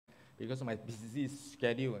because of my busy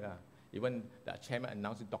schedule. Even the chairman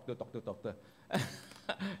announced doctor.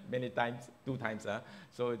 Many times, 2 times.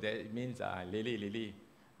 So that means really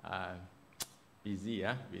busy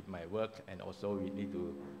with my work, and also we need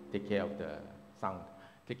to take care of the sound,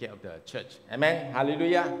 take care of the church. Amen.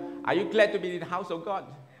 Hallelujah. Are you glad to be in the house of God?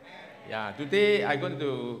 Amen. Yeah. Today I'm going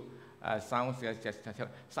to I'm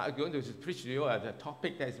going to preach to you the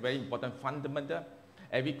topic that is very important, fundamental.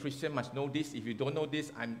 Every Christian must know this. If you don't know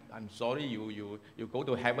this, I'm sorry. You go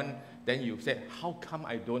to heaven, then you say, how come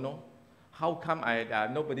I don't know? How come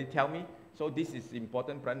nobody tell me? So this is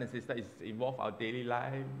important, brothers and sisters. It's involved our daily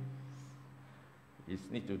life. You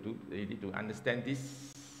need to understand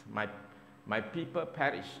this. My people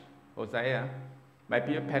perish. Hosea, my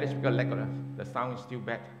people perish because lack of the sound is still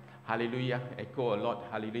bad. Hallelujah. Echo a lot.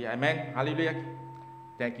 Hallelujah. Amen. Hallelujah.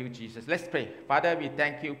 Thank you, Jesus. Let's pray. Father, we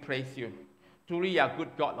thank you, praise you. Truly, you are good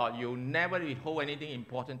God, Lord. You never withhold anything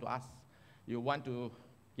important to us. You want to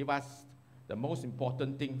give us the most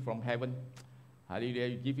important thing from heaven. Hallelujah.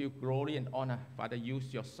 You give you glory and honor. Father,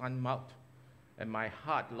 use your son's mouth and my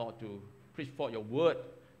heart, Lord, to preach forth your word,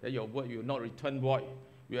 that your word will not return void.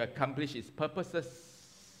 You accomplish its purposes.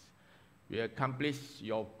 You accomplish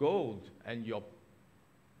your goal and your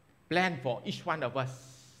plan for each one of us.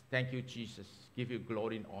 Thank you, Jesus. Give you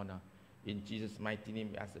glory and honor. In Jesus' mighty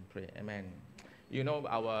name, we ask and pray. Amen. You know,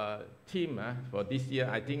 our team for this year,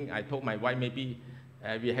 I think I told my wife maybe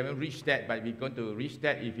we haven't reached that, but we're going to reach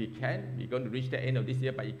that if we can. We're going to reach the end of this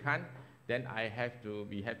year, but it can't. Then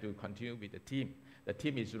we have to continue with the team. The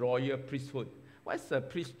team is royal priesthood. What's the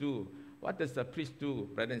priest do? What does the priest do,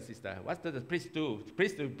 brother and sister? What does the priest do?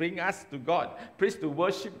 Priest to bring us to God. Priest to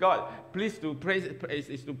worship God. Priest to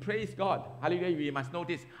praise God. Hallelujah. We must know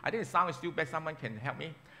this. I think the sound is still bad. Someone can help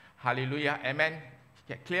me. Hallelujah. Amen.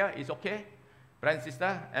 Get clear? It's okay? Brother and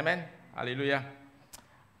sister? Amen. Hallelujah.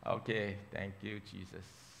 Okay. Thank you, Jesus.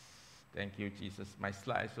 Thank you, Jesus. My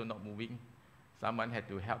slide is still not moving. Someone had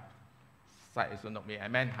to help. Slide is still not moving.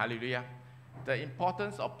 Amen. Hallelujah. The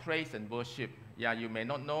importance of praise and worship. Yeah, you may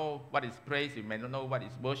not know what is praise. You may not know what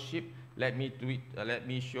is worship. Let me do it. Let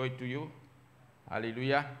me show it to you.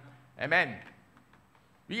 Hallelujah. Amen.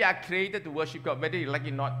 We are created to worship God, whether you like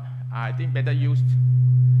it or not. I think better use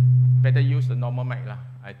the normal mic.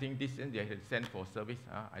 I think this they have sent for service.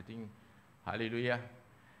 I think, hallelujah.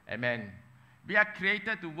 Amen. We are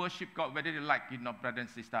created to worship God, whether you like it or not, brother and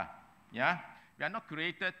sister. Yeah? We are not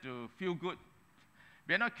created to feel good.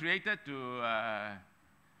 We are not created to,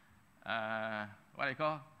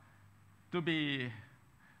 to be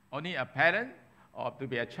only a parent or to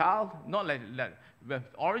be a child. Not like that. The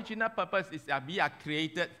original purpose is that we are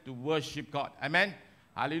created to worship God. Amen.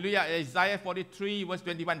 Hallelujah. Isaiah 43, verse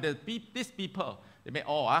 21. These people, they may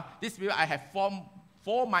these people I have formed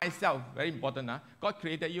for myself. Very important. God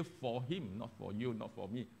created you for Him, not for you, not for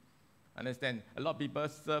me. Understand? A lot of people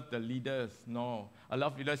serve the leaders. No. A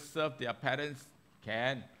lot of leaders serve their parents.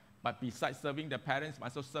 Can. But besides serving the parents,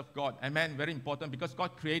 must also serve God. Amen. Very important, because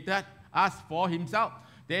God created us for Himself.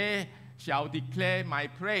 They shall declare my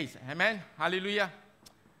praise. Amen. Hallelujah.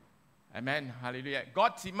 Amen. Hallelujah.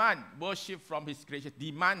 God demands worship from His creation.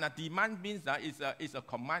 Demand means it's a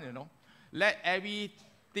command, you know. Let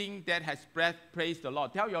everything that has breath praise the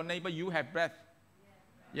Lord. Tell your neighbor you have breath.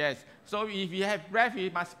 Yes. So if you have breath,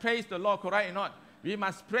 we must praise the Lord, correct or not? We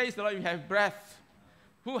must praise the Lord if you have breath.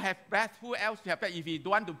 Who have breath? Who else have breath? If you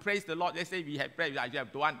don't want to praise the Lord, let's say we have breath. I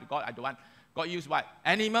don't want. God, I don't want. God use what?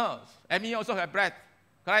 Animals. Animals also have breath.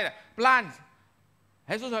 Correct? Plants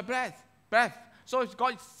has also have breath. Breath. So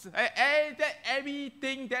God,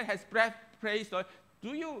 everything that has breath, praise the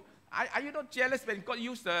Lord. Are you not jealous when God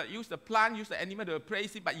use the plant, use the animal to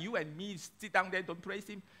praise Him, but you and me sit down there don't praise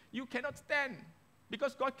Him? You cannot stand.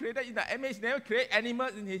 Because God created in the image, never create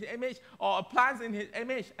animals in His image or plants in His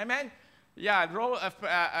image. Amen? Yeah,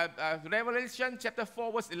 Revelation chapter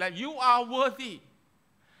 4, verse 11. You are worthy.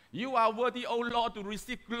 You are worthy, O Lord, to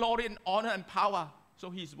receive glory and honor and power. So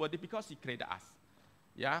He's worthy because He created us.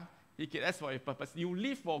 Yeah? He created us for a purpose. You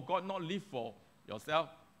live for God, not live for yourself.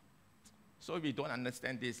 So we don't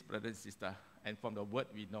understand this, brother and sister, and from the word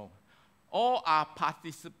we know. All are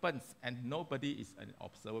participants, and nobody is an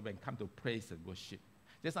observer when it comes to praise and worship.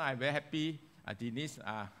 Just now I'm very happy, Denise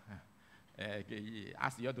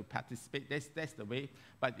ask you to participate. That's the way.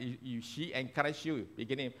 But she encouraged you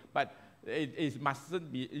beginning. But it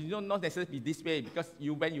mustn't be. Not necessarily be this way, because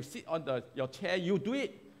when you sit on your chair, you do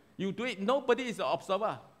it. You do it. Nobody is an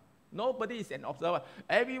observer. Nobody is an observer.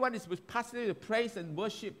 Everyone is passing to praise and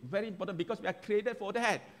worship. Very important, because we are created for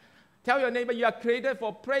that. Tell your neighbor you are created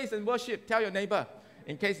for praise and worship. Tell your neighbor,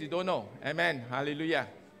 in case you don't know. Amen. Hallelujah.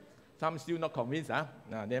 Some still not convinced, huh?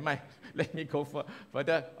 No, never mind. Let me go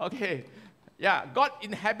further. Okay. Yeah, God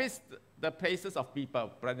inhabits the places of people,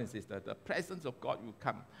 brothers and sisters. The presence of God will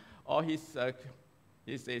come. Or His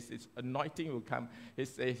anointing will come.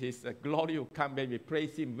 His glory will come when we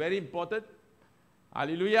praise Him. Very important.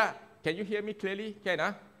 Hallelujah. Can you hear me clearly? Can,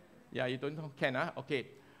 huh? Yeah, you don't know? Can, huh? Okay.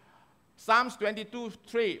 Psalms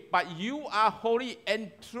 22:3. But you are holy,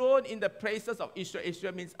 enthroned in the praises of Israel.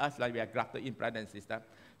 Israel means us, like we are grafted in, brothers and sisters.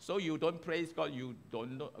 So you don't praise God, you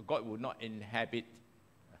don't know, God will not inhabit.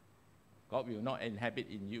 God will not inhabit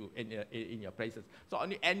in you, in your praises. So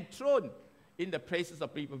only enthroned in the praises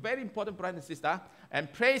of people. Very important, brothers and sisters.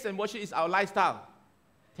 And praise and worship is our lifestyle.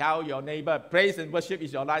 Tell your neighbor, praise and worship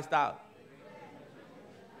is your lifestyle.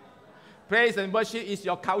 Praise and worship is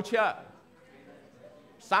your culture.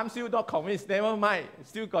 Some still not convinced, never mind.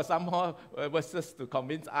 Still got some more verses to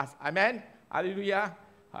convince us. Amen? Hallelujah.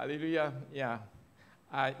 Hallelujah. Yeah.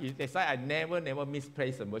 That's why I never miss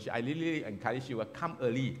praise and worship. I really encourage you to come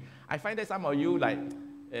early. I find that some of you, like,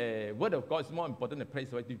 word of God is more important than praise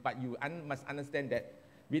and worship, but you must understand that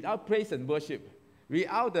without praise and worship,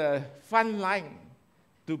 without the front line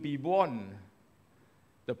to be won,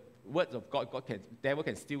 the words of God, devil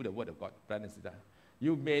can steal the word of God, brothers and sisters.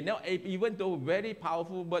 You may not, even though very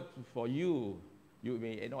powerful word for you, you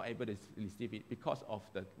may not able to receive it because of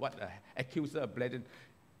the accuser of brethren.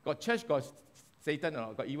 Got church, got Satan,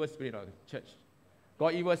 or got evil spirit or church.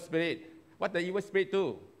 Got evil spirit. What the evil spirit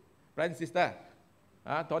do? Brother and sister.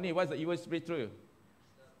 Tony, what's the evil spirit do?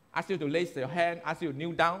 Ask you to raise your hand, ask you to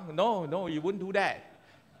kneel down. No, you wouldn't do that.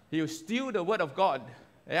 He will steal the word of God.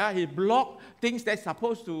 Yeah, he blocked things that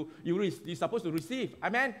you're supposed to receive.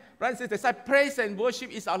 Amen. Brothers and sisters, praise and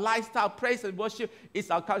worship is our lifestyle. Praise and worship is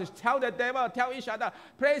our culture. Tell the devil, tell each other,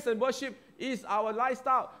 praise and worship is our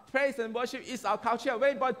lifestyle. Praise and worship is our culture.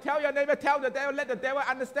 But tell your neighbor, tell the devil, let the devil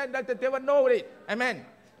understand, let the devil know it. Amen.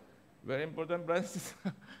 Very important, brothers.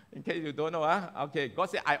 In case you don't know, okay. God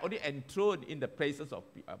said, I only enthroned in the praises of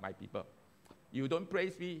my people. You don't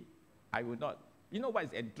praise me, I will not. You know what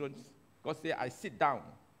is enthroned? God said, I sit down.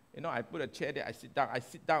 I put a chair there, I sit down. I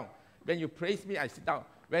sit down. When you praise me, I sit down.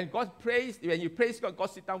 When you praise God, God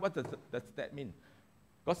sit down. What does that mean?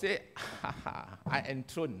 God said, I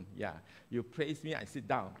enthroned. Yeah. You praise me, I sit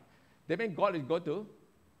down. Then when God is going to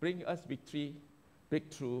bring us victory,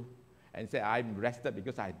 breakthrough, and say, I'm rested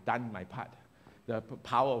because I've done my part. The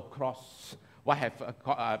power of cross, what I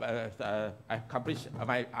have accomplished,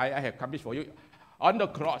 I have accomplished for you on the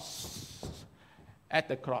cross. At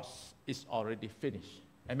the cross, it's already finished.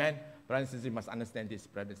 Amen? Brothers and sisters, you must understand this,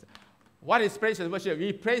 brothers. What is praise and worship?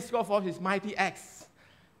 We praise God for His mighty acts.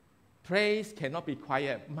 Praise cannot be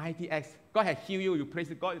quiet. Mighty acts. God has healed you. You praise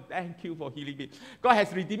God. Thank you for healing me. God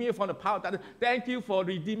has redeemed you from the power of darkness. Thank you for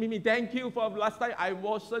redeeming me. Thank you for last time I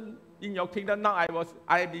wasn't in your kingdom. Now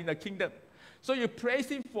I am in the kingdom. So you praise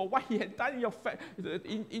Him for what He has done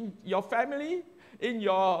in your family, in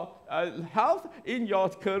your health, in your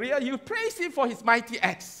career. You praise Him for His mighty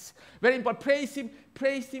acts. Very important.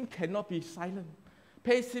 Praise Him cannot be silent.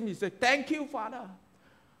 Praise Him. He said, thank you, Father.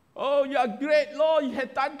 Oh, you are great, Lord. You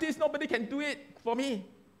have done this. Nobody can do it for me.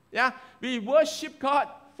 Yeah. We worship God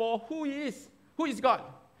for who He is. Who is God?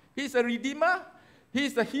 He's a redeemer.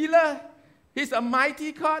 He's a healer. He's a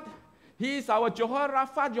mighty God. He is our Jehovah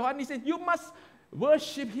Rapha. Johannes said, you must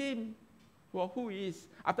worship Him for who He is.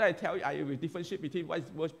 After I tell you, I will differentiate between what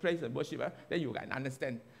is praise and worship, then you can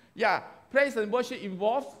understand. Yeah, praise and worship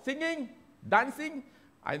involves singing, dancing.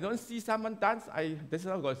 I don't see someone dance. This is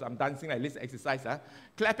how some dancing like this exercise.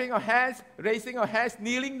 Clapping your hands, raising your hands,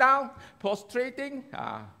 kneeling down, prostrating.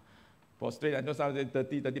 Prostrate, I know something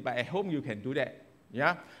dirty, but at home you can do that.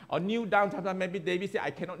 Yeah, or kneel down. Sometimes maybe David said,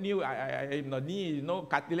 I cannot kneel. I'm not knee,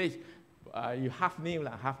 cartilage. You half kneel,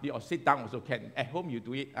 half kneel, or sit down also can. At home you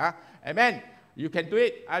do it. Amen. You can do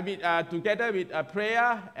it. Together with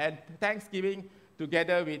prayer and thanksgiving,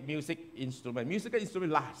 together with music instrument. Musical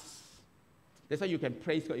instrument lasts. That's why you can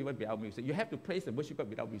praise God even without music. You have to praise and worship God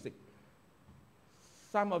without music.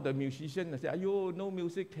 Some of the musicians say, no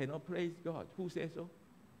music cannot praise God. Who says so?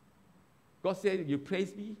 God said, you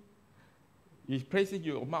praise me. You praise in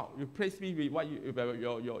your mouth. You praise me with what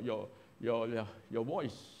your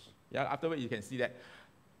voice. Yeah, afterwards you can see that.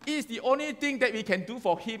 It's the only thing that we can do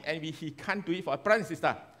for Him, and He can't do it for a brother and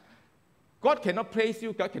sister. God cannot praise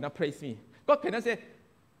you. God cannot praise me. God cannot say,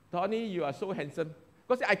 Tony, you are so handsome.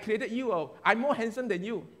 God said, I created you. I'm more handsome than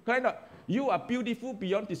you. Correct or not? You are beautiful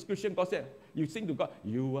beyond description. God said, you sing to God,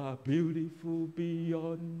 you are beautiful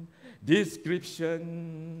beyond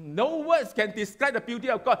description. No words can describe the beauty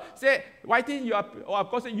of God. Say, why think you are, or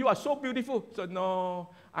God said, you are so beautiful. So no,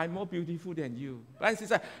 I'm more beautiful than you. Brothers and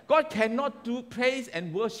sisters, God cannot do praise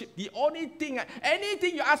and worship. The only thing,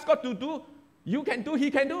 anything you ask God to do, you can do, He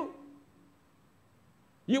can do.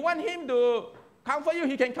 You want Him to comfort you,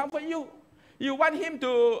 He can comfort you. You want Him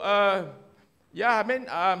to,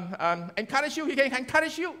 encourage you, He can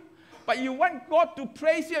encourage you. But you want God to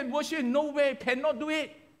praise you and worship you, no way, cannot do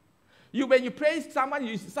it. When you praise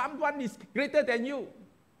someone, someone is greater than you.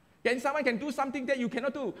 Someone can do something that you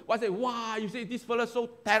cannot do. Why say, wow, you say this fellow is so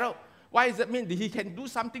terrible. Why does that mean? He can do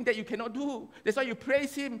something that you cannot do. That's why you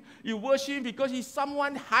praise Him, you worship Him, because He's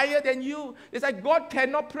someone higher than you. That's why God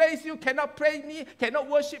cannot praise you, cannot praise me, cannot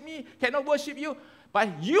worship you.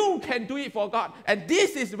 But you can do it for God. And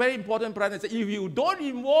this is very important, brothers. If you don't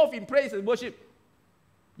involve in praise and worship,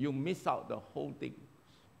 you miss out the whole thing.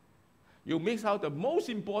 You miss out the most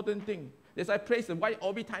important thing. That's why praise and why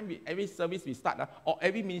every time, every service we start, or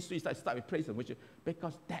every ministry start with praise and worship,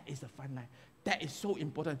 because that is the front line. That is so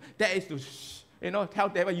important. That is to, tell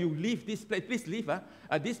devil, you leave this place. Please leave.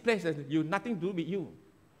 This place has nothing to do with you.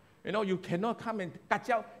 You cannot come and catch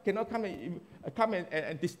out, cannot come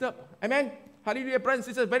and disturb. Amen? Hallelujah, brothers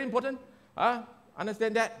and sisters, very important.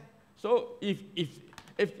 Understand that? So if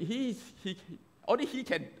only you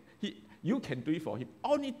can do it for Him.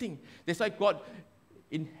 Only thing. That's why God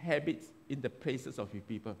inhabits in the praises of His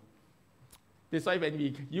people. That's why when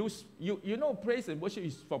we use, praise and worship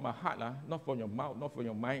is from our heart, not from your mouth, not from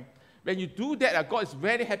your mind. When you do that, God is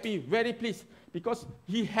very happy, very pleased, because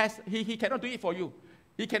He cannot do it for you.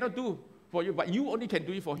 He cannot do for you, but you only can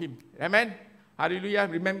do it for Him. Amen? Hallelujah.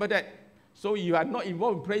 Remember that. So you are not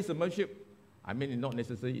involved in praise and worship. I mean, not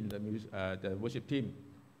necessarily in the worship team.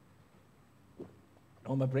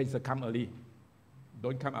 Normal praise come early.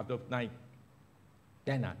 Don't come after 9.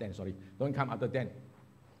 10, sorry. Don't come after 10.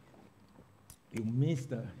 You miss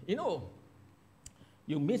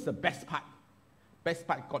the best part. Best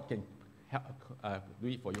part, God can help, do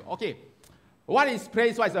it for you. Okay. What is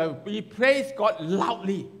praise? We praise God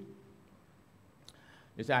loudly.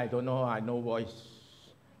 You say, I don't know, I no voice.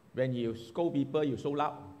 When you scold people, you're so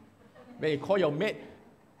loud. When you call your mate,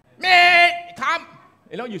 come!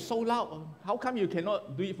 You're so loud. How come you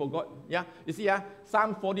cannot do it for God? Yeah, you see,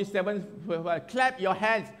 Psalm 47, clap your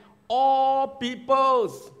hands, all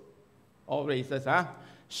peoples, all races,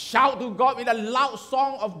 shout to God with a loud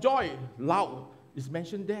song of joy. Loud is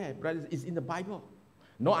mentioned there, brothers. It's in the Bible.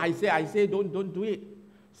 No, I say, don't do it.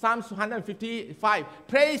 Psalms 155,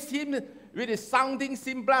 praise Him with His sounding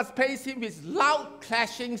cymbals, praise Him with loud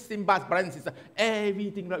clashing cymbals, brothers and sisters.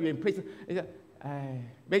 Everything that you praise.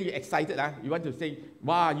 When you're excited, you want to say,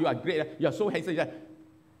 wow, you are great, you are so handsome. You're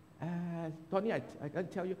Tony, I can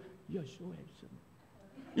tell you, you are so handsome.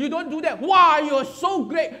 You don't do that. Wow, you are so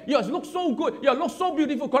great. You look so good. You look so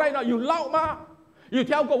beautiful. Correct now? You loud, ma. You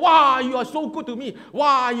tell God, wow, you are so good to me.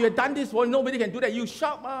 Wow, you have done this for nobody can do that. You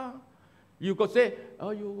shout, ma. You could say,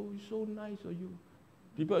 oh, you're so nice.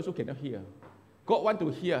 People also cannot hear. God want to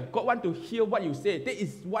hear. God want to hear what you say. There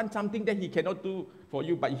is something that He cannot do for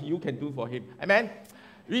you, but you can do for Him. Amen?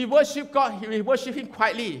 We worship God. We worship Him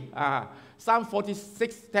quietly. Psalm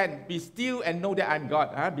 46:10. Be still and know that I'm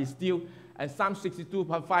God. Be still. And Psalm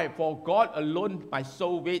 62:5. For God alone my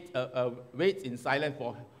soul waits in silence,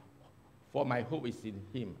 for my hope is in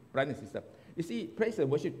Him. Brothers and sisters. You see, praise and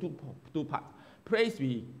worship, two parts. Praise,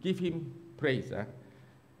 we give Him praise.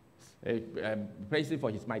 Praise Him for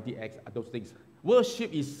His mighty acts, those things.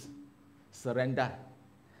 Worship is surrender.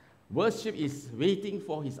 Worship is waiting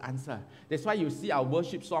for His answer. That's why you see our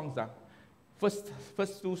worship songs. First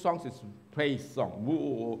two songs is praise song.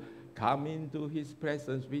 Whoa, come into His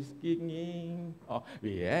presence with singing.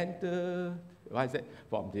 We enter. What is it?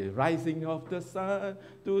 From the rising of the sun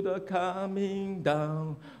to the coming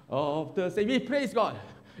down of the sun. We praise God.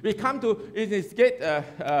 We come to His gate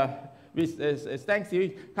with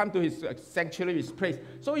thanksgiving, come to His sanctuary with praise.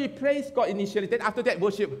 So we praise God initially. Then after that,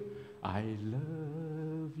 worship. I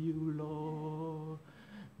love you, Lord.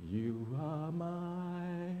 You are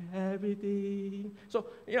my everything. So,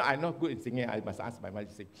 I'm not good in singing. I must ask my mother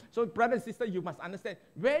to sing. So, brother and sister, you must understand.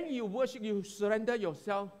 When you worship, you surrender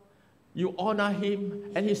yourself. You honor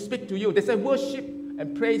Him, and He speaks to you. They say worship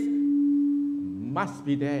and praise must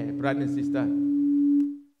be there, brother and sister.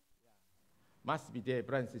 Must be there,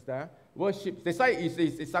 brother and sister. Worship. That's why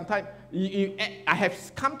it's sometimes I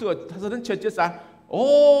have come to certain churches.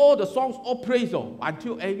 All the songs, all praise,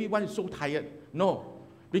 until everyone is so tired. No,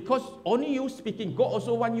 because only you speaking, God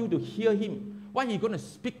also wants you to hear Him. what He's going to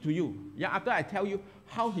speak to you. Yeah, after I tell you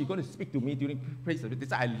how He's going to speak to me during praise and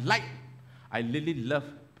worship. I really love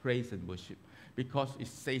praise and worship because it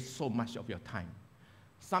saves so much of your time.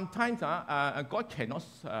 Sometimes God cannot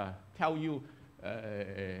tell you,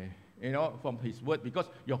 from His word because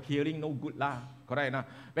your hearing no good lah. Correct?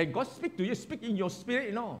 When God speaks to you, speak in your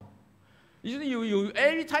spirit, You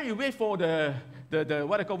every time you wait for the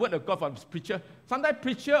what I call word of God from preacher. Sometimes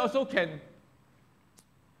preacher also can,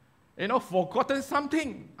 forgotten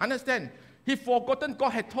something. Understand? He forgotten God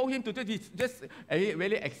had told him to do. He's just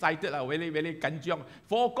really excited, really kanjiong.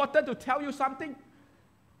 Forgotten to tell you something.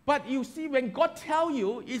 But you see, when God tell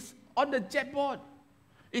you, it's on the jetboard.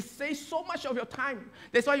 It saves so much of your time.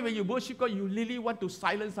 That's why when you worship God, you really want to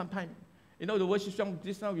silence sometimes. The worship song,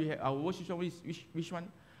 just now we have our worship song, which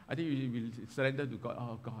one? I think we will surrender to God.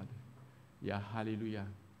 Oh, God. Yeah, hallelujah.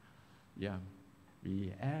 Yeah.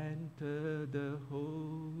 We enter the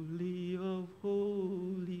Holy of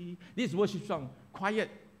Holy. This worship song, quiet,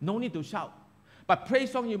 no need to shout. But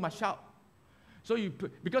praise song, you must shout. So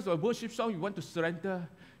because of worship song, you want to surrender.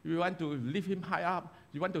 You want to lift Him high up.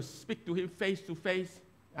 You want to speak to Him face to face.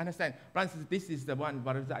 Understand? Friends, this is the one.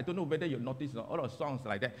 I don't know whether you notice all the songs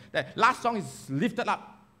like that. The last song is lifted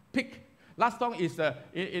up, peak. Last song is,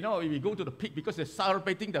 we go to the peak because they're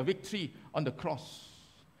celebrating the victory on the cross.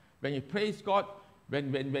 When you praise God,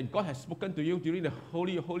 when God has spoken to you during the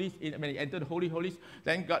Holy of Holies, when you enter the Holy Holies,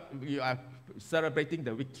 then you are celebrating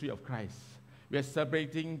the victory of Christ. We are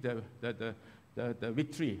celebrating the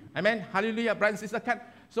victory. Amen? Hallelujah, brothers and sisters.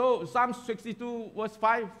 So Psalm 62 verse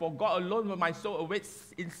 5, for God alone will my soul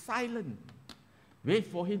awaits in silence. Wait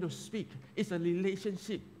for Him to speak. It's a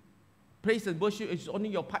relationship. Praise and worship is only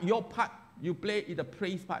your part. Your part, you play in the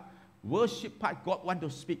praise part. Worship part, God want to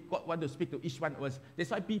speak. God want to speak to each one of us.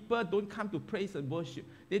 That's why people don't come to praise and worship.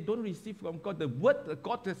 They don't receive from God. The word that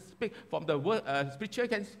God has speak from the word scripture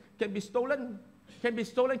can be stolen.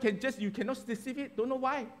 You cannot receive it. Don't know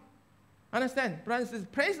why. Understand? Brothers,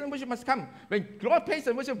 praise and worship must come. When God praise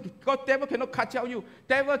and worship, God, devil cannot cut out you.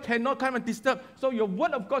 Devil cannot come and disturb. So your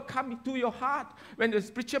word of God come into your heart. When the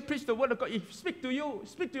preacher preach the word of God, He speak to you,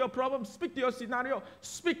 speak to your problem, speak to your scenario,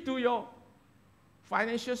 speak to your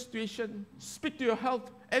financial situation, speak to your health,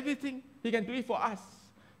 everything. He can do it for us.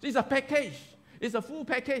 So it's a package. It's a full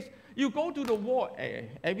package. You go to the war,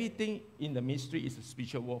 everything in the ministry is a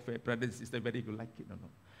spiritual warfare. Brothers and sisters, whether you like it or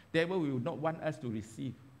not. Devil will not want us to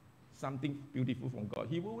receive something beautiful from God.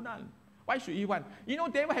 He will not. Why should he want?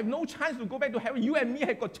 Devil have no chance to go back to heaven. You and me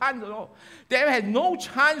have got chance at all. Devil has no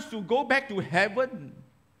chance to go back to heaven.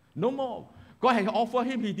 No more. God has offered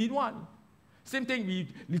him. He didn't want. Same thing, we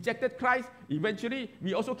rejected Christ. Eventually,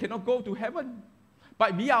 we also cannot go to heaven.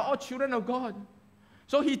 But we are all children of God.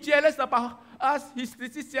 So He's jealous about us. His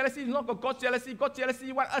jealousy is not God's jealousy. God's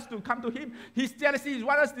jealousy wants us to come to Him. His jealousy is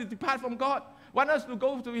wants us to depart from God. Wants us to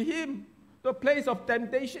go to Him. The place of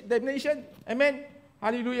damnation. Amen.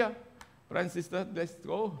 Hallelujah. Brothers and sisters, let's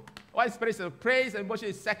go. What is praise? Praise and worship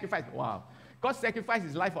is sacrifice. Wow. God sacrificed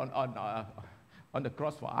His life on the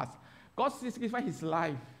cross for us. God sacrificed His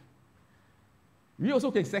life. We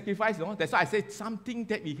also can sacrifice, no? That's why I said something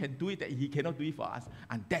that we can do it that He cannot do it for us.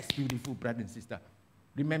 And that's beautiful, brothers and sisters.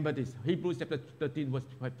 Remember this. Hebrews chapter 13, verse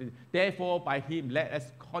 15. Therefore, by Him, let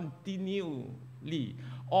us continually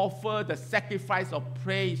offer the sacrifice of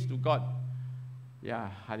praise to God.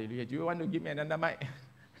 Yeah, hallelujah. Do you want to give me another mic?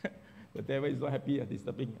 The devil is so happy and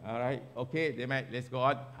disturbing. All right, okay, then let's go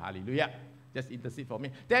on. Hallelujah. Just intercede for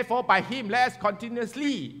me. Therefore, by Him, let us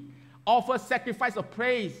continuously offer sacrifice of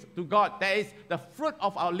praise to God. That is the fruit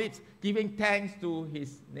of our lips, giving thanks to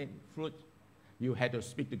His name. Fruit. You had to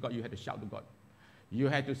speak to God. You had to shout to God. You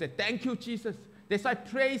had to say, thank you, Jesus. That's why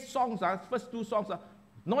praise songs, first two songs are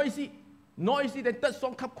noisy. Then third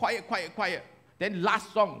song come quiet. Then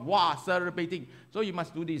last song, wow, celebrating. So you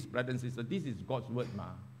must do this, brothers and sisters. This is God's word, ma.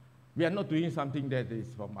 We are not doing something that is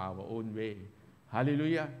from our own way.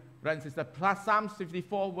 Hallelujah. Brothers and sisters, Psalm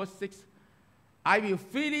 54, verse 6. I will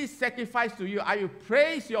freely sacrifice to you. I will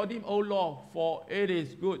praise your name, O Lord, for it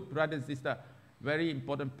is good. Brothers and sisters, very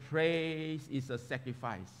important. Praise is a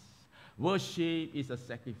sacrifice. Worship is a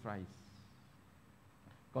sacrifice.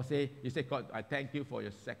 You say, God, I thank you for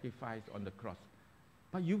your sacrifice on the cross.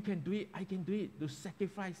 But you can do it, I can do it, to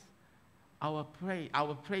sacrifice our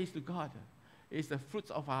praise to God. It's the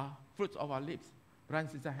fruits of our lips.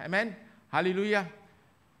 Brothers and sisters, amen? Hallelujah.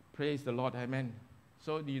 Praise the Lord, amen.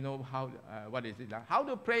 So do you know what is it? How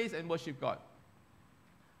to praise and worship God?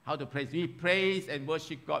 How to praise? We praise and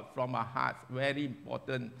worship God from our hearts. Very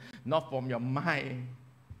important. Not from your mind.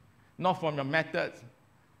 Not from your methods.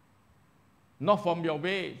 Not from your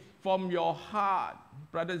ways. from your heart,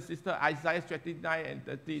 brother and sister, Isaiah 29 and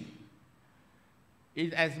 13.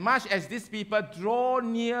 As much as these people draw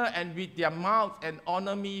near and with their mouths and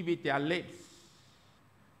honor me with their lips.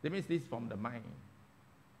 That means this is from the mind.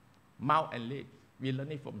 Mouth and lips. We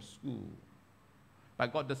learn it from school.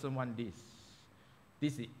 But God doesn't want this.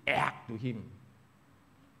 This is act to him.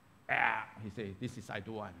 He says, this is I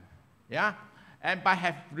don't want. Yeah? And by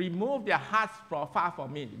have removed their hearts from far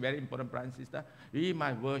from me, very important, brother and sister, we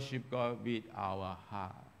must worship God with our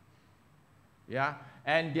heart. Yeah?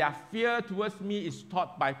 And their fear towards me is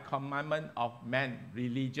taught by commandment of man,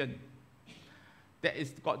 religion. That is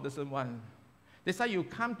God doesn't want. That's why you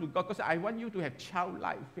come to God, because I want you to have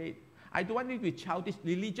childlike faith. I don't want you to be childish.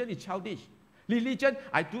 Religion is childish. Religion,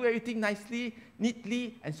 I do everything nicely,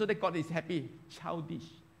 neatly, and so that God is happy. Childish.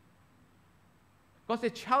 God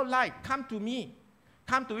said, childlike, come to me.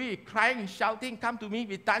 Come to me with crying, shouting. Come to me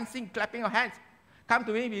with dancing, clapping your hands. Come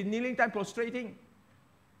to me with kneeling down, prostrating.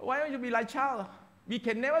 Why don't you be like child? We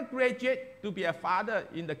can never graduate to be a father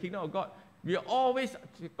in the kingdom of God. We are always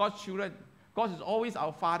God's children. God is always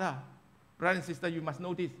our father. Brother and sister, you must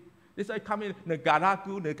know this. This is why come in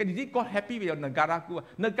negaraku. Is God happy with your negaraku?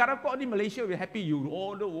 Negaraku, only Malaysia will happy. You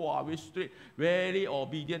all the wow, very straight, very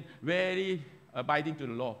obedient, very abiding to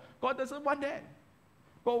the law. God doesn't want that.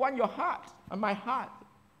 God wants your heart and my heart.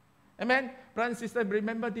 Amen? Brother and sister,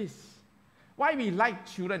 remember this. Why we like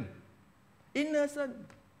children? Innocent.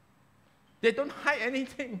 They don't hide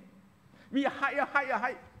anything. We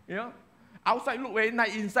hide. You know? Outside look very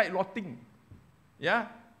nice, inside rotting. Yeah?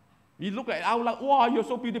 We look at outside, wow, you're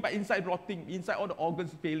so beautiful, but inside rotting, inside all the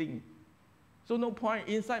organs failing. So no point.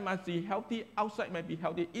 Inside must be healthy, outside might be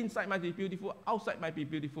healthy. Inside might be beautiful, outside might be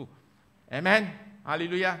beautiful. Amen?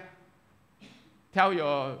 Hallelujah. Tell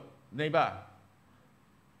your neighbor,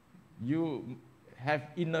 you have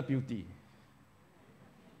inner beauty.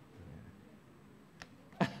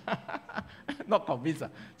 Not convinced.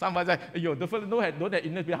 Somebody say, yo, the fellow don't have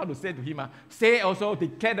inner beauty. How to say to him? Say also,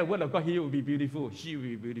 declare the word of God, he will be beautiful. She will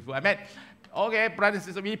be beautiful. Amen. Okay, brothers and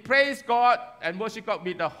sisters, we praise God and worship God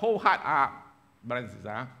with the whole heart. Brothers and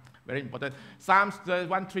sisters, very important. Psalms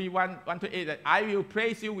 131, 128, that I will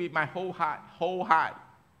praise you with my whole heart.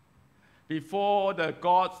 Before the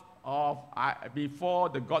gods, other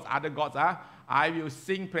gods, I will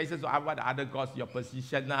sing praises to other gods, your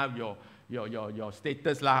position, your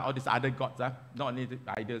status, all these other gods, not only the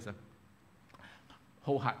idols.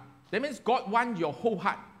 Whole heart. That means God wants your whole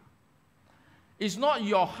heart. It's not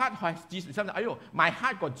your heart has Jesus. Sometimes, my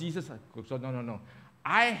heart got Jesus. So no.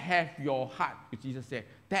 I have your heart, Jesus said.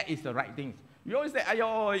 That is the right thing. You always say,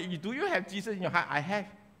 do you have Jesus in your heart? I have.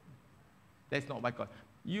 That's not what God.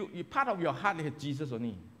 You part of your heart has Jesus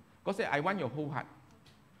only. God said, I want your whole heart.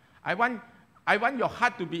 I want your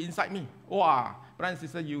heart to be inside me. Wow. Brother and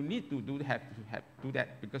sister, you need to do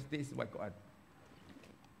that because this is what God.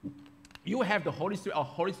 You have the Holy Spirit, or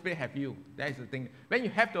Holy Spirit have you. That is the thing. When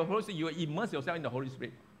you have the Holy Spirit, you immerse yourself in the Holy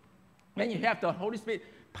Spirit. When you have the Holy Spirit,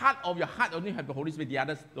 part of your heart only have the Holy Spirit, the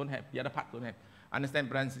others don't have, the other part don't have. Understand,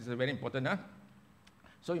 brothers and sisters, very important, huh?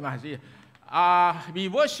 So you must see. We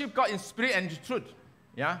worship God in spirit and truth.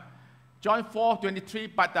 Yeah? John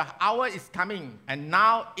 4:23, but the hour is coming, and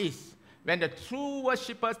now is, when the true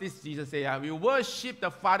worshippers, this Jesus said, will worship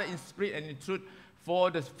the Father in spirit and in truth,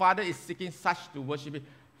 for the Father is seeking such to worship Him.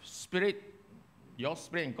 Spirit, your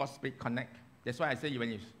spirit and God's spirit connect. That's why I say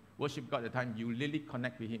when you worship God at the time, you really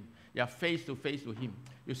connect with Him. You are face to face with Him.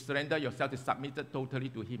 You surrender yourself to submit totally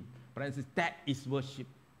to Him. For instance, that is worship.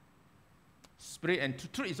 Spirit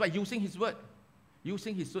and truth is why using His word.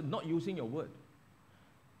 Using His word, not using your word.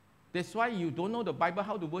 That's why you don't know the Bible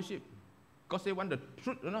how to worship. God said, want the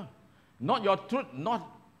truth, not your truth,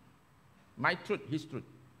 not my truth, His truth.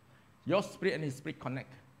 Your spirit and His spirit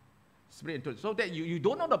connect. Spirit and truth. So that you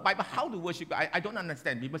don't know the Bible how to worship God. I don't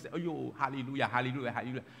understand. People say, oh, hallelujah, hallelujah,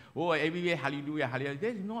 hallelujah. Oh, everywhere, hallelujah, hallelujah.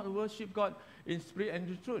 That is not worship God in spirit and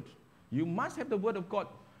in truth. You must have the word of God.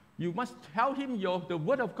 You must tell Him the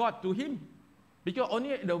word of God to Him. Because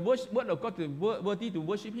only the word of God is worthy to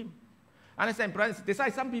worship Him. Understand, brothers? That's why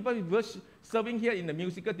some people serving here in the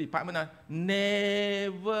musical department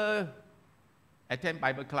never attend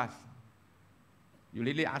Bible class. You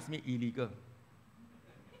really ask me, illegal.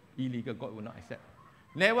 Illegal, God will not accept.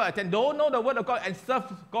 Never attend. Don't know the word of God and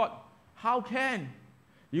serve God. How can?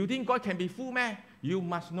 You think God can be fooled, man? You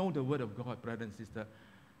must know the word of God, brother and sister.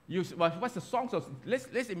 What's the song? Let's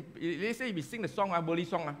say we sing the song, worldly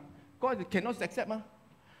song. God cannot accept.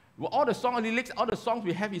 All the song lyrics, all the songs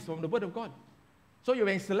we have is from the word of God. So you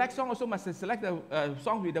when select song also must select the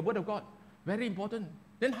song with the word of God. Very important.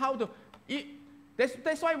 Then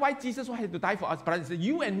That's why Jesus had to die for us, brothers.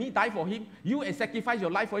 You and me die for him. You and sacrifice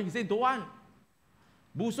your life for him. He said, don't want.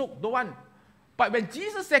 Busuk, don't want. But when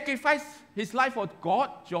Jesus sacrificed his life for God,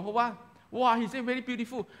 Jehovah, wow, he said very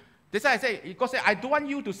beautiful. That's why I say, God said, I don't want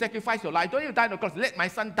you to sacrifice your life. I don't want you to die on the cross. Let my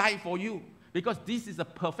son die for you. Because this is a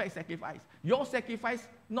perfect sacrifice. Your sacrifice,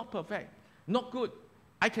 not perfect, not good.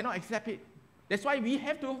 I cannot accept it. That's why we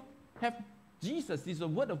have to have Jesus, is the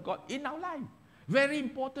word of God in our life. Very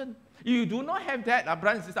important. If you do not have that,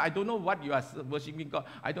 brothers and sisters, I don't know what you are worshiping God.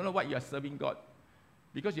 I don't know what you are serving God.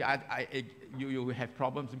 Because you have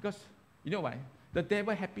problems. Because, you know why? The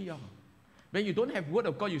devil happy. When you don't have word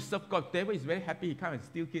of God, you serve God. The devil is very happy. He comes and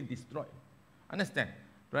steal, kill, destroy. Understand?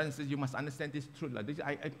 Brothers and sisters, you must understand this truth. Like this,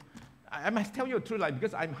 I must tell you the truth, like,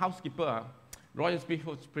 because I'm housekeeper, royal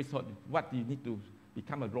priesthood. What do you need to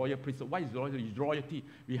become a royal priesthood? What is royalty?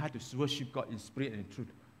 We have to worship God in spirit and in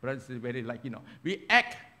truth. Brothers, very like, we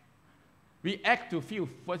act to feel.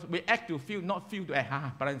 First, we act to feel, not feel to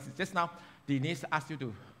act. Brothers, just now, Denise asked you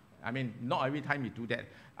to, not every time you do that,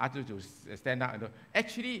 ask you to stand up.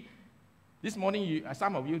 Actually, this morning,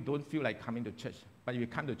 some of you don't feel like coming to church, but if you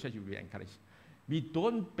come to church, you'll be encouraged. We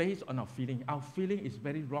don't base on our feeling. Our feeling is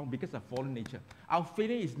very wrong because of fallen nature. Our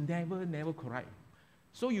feeling is never correct.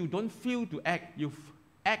 So you don't feel to act, you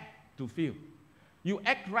act to feel. You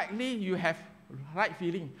act rightly, you have right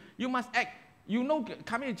feeling. You must act.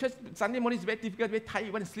 Coming to church Sunday morning is very difficult, very tired,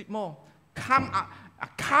 you want to sleep more. Come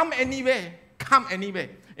anywhere. Come anywhere.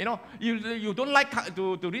 You don't like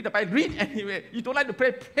to read the Bible, read anyway. You don't like to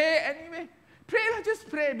pray, pray anyway. Pray, just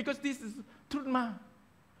pray, because this is truth, ma.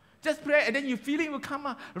 Just pray, and then your feeling will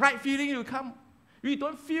come, right feeling will come. You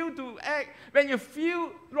don't feel to act. When you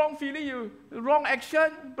feel wrong feeling, wrong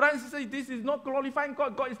action, brothers and sisters, this is not glorifying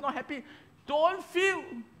God. God is not happy. Don't feel.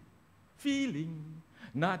 Feeling,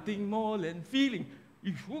 nothing more than feeling.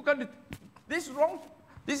 This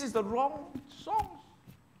is the wrong song.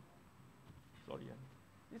 Sorry,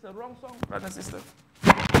 this is the wrong song, brothers and sisters.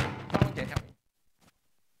 Someone can help me.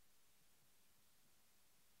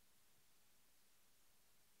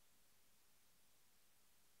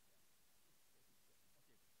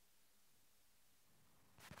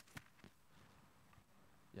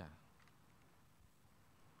 Yeah.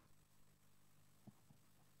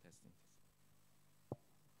 Testing.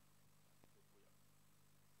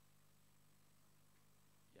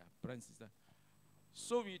 Yeah, brothers and sisters.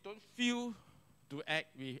 So we don't feel to act,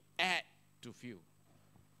 we act to feel.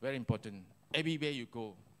 Very important. Everywhere you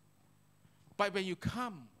go. But when you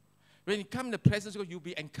come in the presence of God, you'll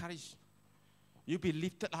be encouraged. You'll be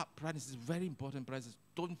lifted up, brothers. It's very important, brothers.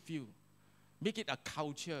 Don't feel. Make it a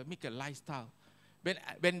culture, make a lifestyle.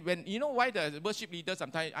 When you know why the worship leader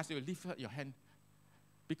sometimes ask you to lift up your hand?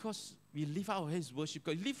 Because we lift our hands, worship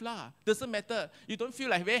God. Lift lah. Doesn't matter. You don't feel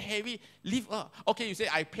like very heavy. Lift up. Okay, you say,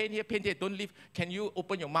 I pain here, don't lift. Can you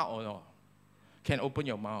open your mouth or no? Can open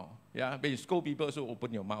your mouth. Yeah, when you scold people, also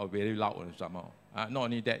open your mouth very loud somehow. Not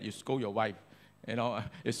only that, you scold your wife.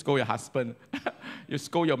 You scold your husband. You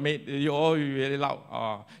scold your mate. You all very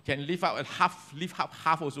loud. Can lift up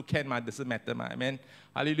half also can, man. Doesn't matter, man. Amen.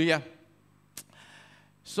 Hallelujah.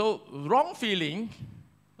 So, wrong feeling.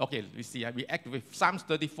 Okay, we see. We act with Psalms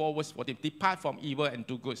 34, verse 14. Depart from evil and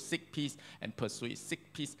do good. Seek peace and pursue it.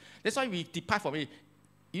 Seek peace. That's why we depart from it.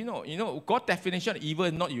 God's definition of evil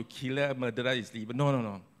is not you killer, murderer is evil.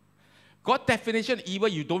 No. God's definition of evil,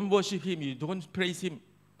 you don't worship him, you don't praise him.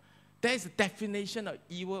 That is the definition of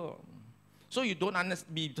evil. So you don't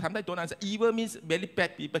understand, sometimes don't understand. Evil means very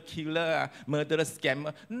bad people, killer, murderer,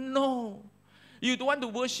 scammer. No. You don't want to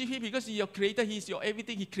worship him because he's your creator, he's your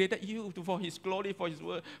everything. He created you for his glory, for his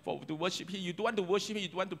word, to worship him. You don't want to worship him, you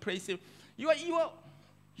don't want to praise him. You are evil.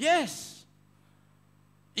 Yes.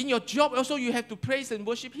 In your job also you have to praise and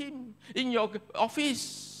worship him. In your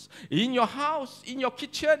office, in your house, in your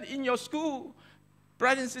kitchen, in your school.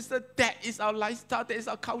 Brothers and sisters, that is our lifestyle, that is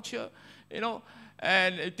our culture.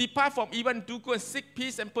 And depart from evil, do good, and seek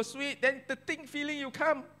peace and pursue it. Then the feeling you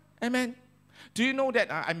come. Amen. Do you know that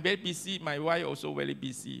I'm very busy, my wife also very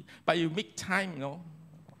busy. But you make time,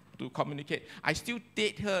 to communicate. I still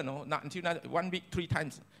date her, not until now, 1 week, 3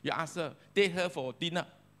 times. You ask her, date her for dinner.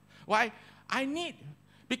 Why?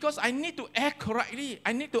 Because I need to act correctly.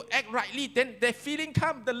 I need to act rightly. Then the feeling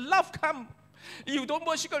come, the love come. You don't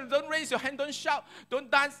worship God, don't raise your hand, don't shout, don't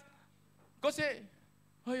dance. God say,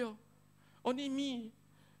 only me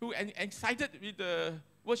who am excited with the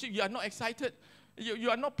worship. You are not excited. You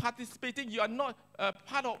are not participating. You are not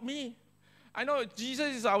part of me. I know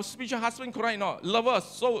Jesus is our spiritual husband, correct? No, lover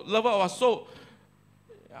of our soul.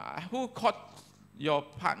 Who caught your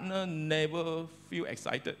partner never feel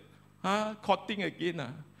excited? Courting again.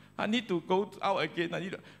 I need to go out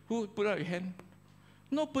again. Who put out your hand?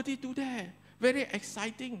 Nobody do that. Very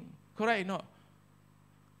exciting. Correct or not?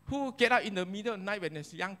 Who get out in the middle of the night when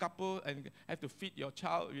there's a young couple and have to feed your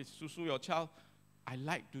child, susu your child? I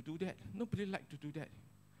like to do that. Nobody like to do that.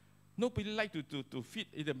 Nobody like to feed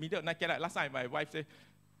in the middle of the night. Get out. Last time my wife said,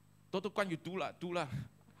 Dr. Kwan, you do lah.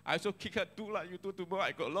 I also kick her, do lah, you do tomorrow.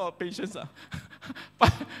 I got a lot of patience.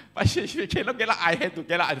 But she cannot get up. I had to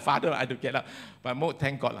get up. And father, I had to get up. But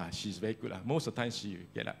thank God, she's very good. Most of the time, she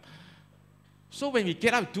get up. So when we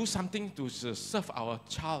get up, do something to serve our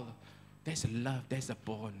child, there's a love, there's a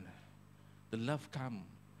bond. The love come.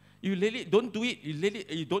 You really don't do it.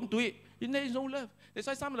 You don't do it. There is no love. That's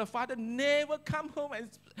why some of the fathers never come home and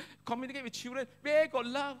communicate with children. Where got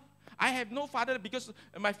love? I have no father because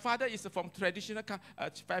my father is from traditional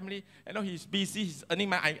family. He's busy, he's earning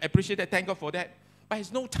money. I appreciate that, thank God for that. But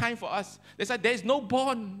there's no time for us. That's why there's no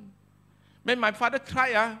bond. When my father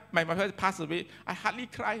cried, my father passed away, I hardly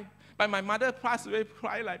cry. But my mother passed away,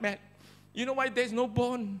 cry like mad. You know why? There's no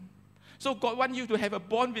bond. So God wants you to have a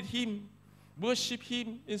bond with Him. Worship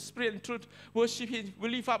Him in spirit and truth. Worship Him.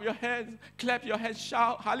 Lift up your hands, clap your hands,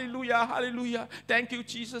 shout, hallelujah, hallelujah. Thank you,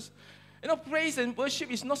 Jesus. Praise and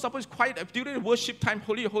worship is not supposed to be quiet. During the worship time,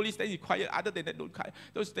 holy, stay quiet. Other than that, don't quiet.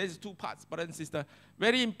 There's two parts, brother and sister.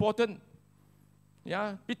 Very important.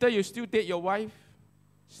 Yeah, Peter, you still date your wife?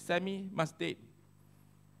 Sammy must date.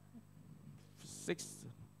 6.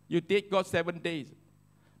 You date God 7 days.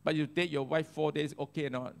 But you date your wife 4 days, okay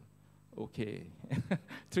or not? Okay.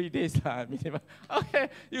 3 days, minimum. Okay,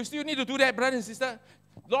 you still need to do that, brother and sister.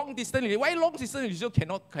 Long distance. Why long distance? You still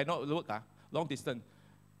cannot work. Long distance.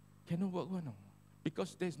 Cannot work, no?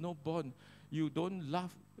 Because there's no bond. You don't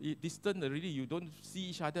love, distant already, you don't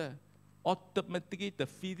see each other. Automatically, the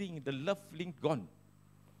feeling, the love feeling gone.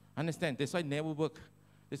 Understand? That's why it never work.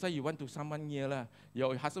 That's why you want to someone near.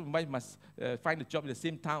 Your husband and wife must find a job in the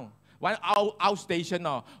same town. One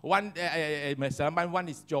outstation, one Seremban, one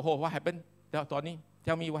is Johor. What happened? Tony,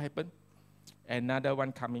 tell me what happened. Another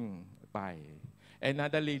one coming by.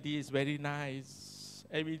 Another lady is very nice.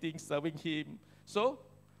 Everything serving him. So,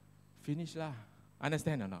 finish lah.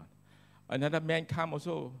 Understand or not? Another man come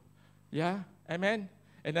also. Yeah? Amen?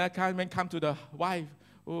 Another man come to the wife.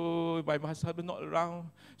 Oh, my husband not around.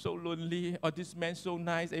 So lonely. Oh, this man so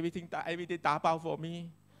nice. Everything dabao for me.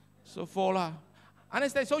 So for lah.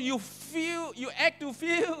 Understand? So you act to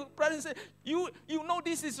feel. Brothers, you know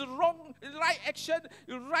this is wrong. Right action.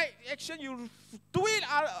 You do it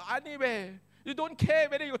anyway. You don't care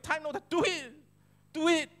whether your time not to do it. Do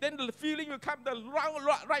it, then the feeling will come, the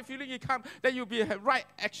right feeling will come, then you'll be a right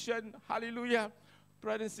action. Hallelujah.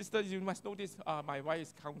 Brothers and sisters, you must know this. My wife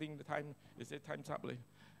is counting the time. You say time's up.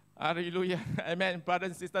 Hallelujah. Amen. Brothers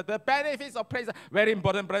and sisters, the benefits of praise are very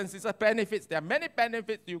important, brothers and sisters. Benefits. There are many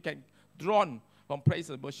benefits you can draw from praise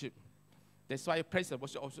and worship. That's why praise and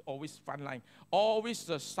worship is always fun line. Always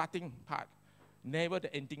the starting part, never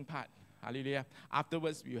the ending part. Hallelujah.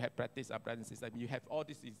 Afterwards, you have practice, brothers and sisters. You have all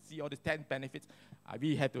this, you see all the 10 benefits.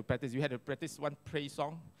 We have to practice. You have to practice one praise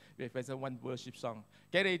song. We have to practice one worship song.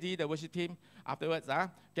 Get ready, the worship team. Afterwards,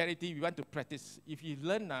 get ready. We want to practice. If you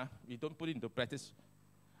learn, we don't put it into practice.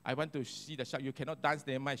 I want to see the shout. You cannot dance,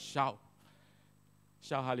 never mind. Shout.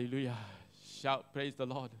 Shout hallelujah. Shout, praise the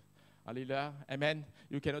Lord. Hallelujah. Amen.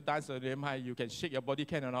 You cannot dance, never mind. You can shake your body,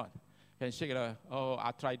 can or not? You can shake it. Oh,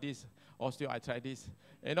 I try this. Or still I try this.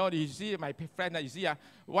 You see my friend, you see,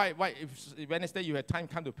 why if Wednesday you have time,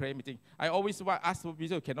 come to prayer meeting. I always ask people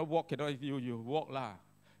who cannot walk, you walk lah.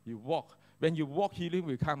 You walk. When you walk, healing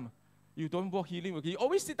will come. You don't walk, healing will come. You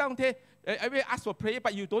always sit down there, everybody ask for prayer,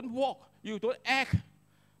 but you don't walk. You don't act.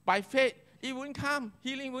 By faith, it won't come.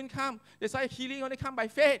 Healing won't come. That's why healing only come by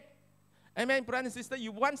faith. Amen, brother and sister.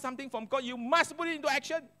 You want something from God, you must put it into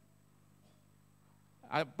action.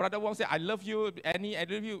 Brother Wong said, I love you, Annie, I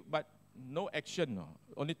love you, but no action, no.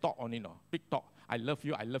 Only talk, no. Big talk. I love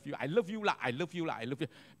you, I love you, I love you, I love you, I love you.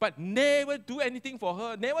 But never do anything for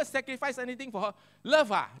her, never sacrifice anything for her. Love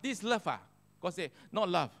her. This is love her. God say, not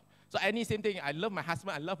love. So any same thing, I love my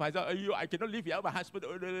husband, I love myself. I cannot live without my husband.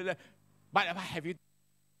 But have you?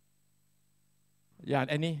 Yeah,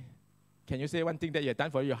 Annie, can you say one thing that you have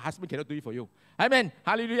done for you? Your husband cannot do it for you. Amen.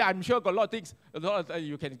 Hallelujah. I'm sure got a lot of things.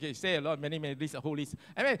 You can say a lot, many lists, a whole list.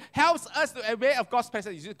 Amen. Helps us to aware of God's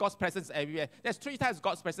presence. You see God's presence everywhere. There's 3 times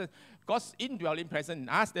God's presence. God's indwelling presence in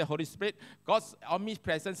us, the Holy Spirit. God's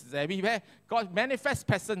omnipresence is everywhere. God's manifest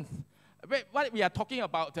presence. What we are talking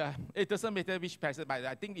about, it doesn't matter which presence, but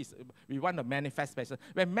I think we want a manifest presence.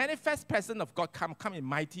 When manifest presence of God come in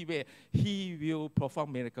mighty way, He will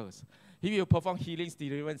perform miracles. He will perform healings,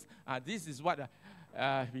 deliverance. This is what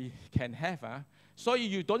we can have. So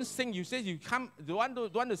you don't sing. You say you come, want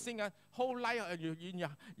to sing. Whole life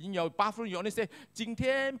in your bathroom, you only say, 今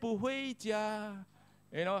天不回家.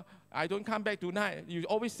 You know, I don't come back tonight. You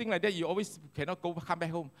always sing like that. You always cannot come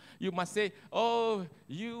back home. You must say, oh,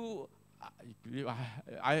 you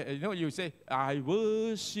say, I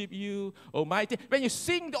worship you, Almighty. When you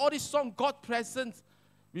sing all these songs, God's presence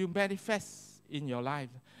will manifest in your life,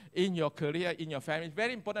 in your career, in your family. It's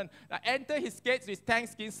very important. Now, enter his gates with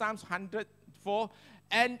thanksgiving, Psalms 104,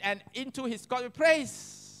 and into his court with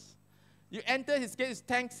praise. You enter his gates with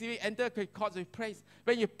thanksgiving, enter his court with praise.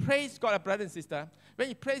 When you praise God, brother and sister, when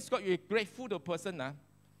you praise God, you're grateful to a person,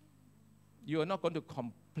 you are not going to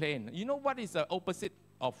complain. You know what is the opposite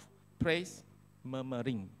of praise?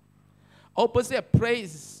 Murmuring. Opposite of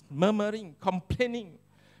praise is murmuring, complaining.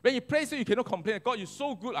 When you praise, you cannot complain. God, you're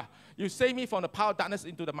so good. You save me from the power of darkness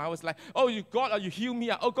into the marvelous light. Oh, you God, you heal me.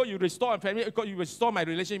 Oh, God, you restore my family. Oh, God, you restore my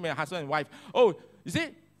relationship with my husband and wife. Oh, you see?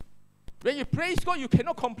 When you praise God, you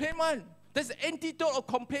cannot complain, man. That's the antidote of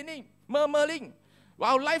complaining, murmuring.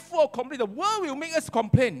 Our life full of complaint. The world will make us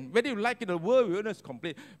complain. Whether you like it, the world will make us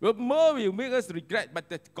complain. The world will make us regret, but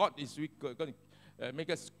that God is going to make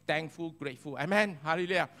us thankful, grateful. Amen.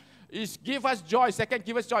 Hallelujah. Is give us joy. Second,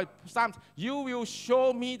 give us joy. Psalms, you will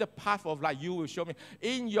show me the path of life. You will show me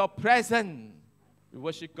in your presence. We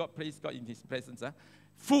worship God, praise God in his presence.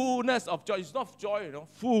 Fullness of joy. It's not joy, you know.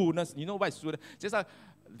 Fullness. You know what is fullness? Just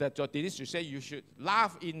that your dentist should say you should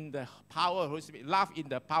laugh in the power of Holy Spirit. Laugh in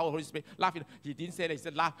the power of Holy Spirit. Laugh in, he didn't say that. He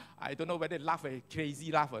said laugh. I don't know whether laugh a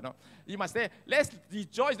crazy laugh or not. You must say, let's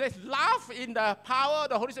rejoice. Let's laugh in the power of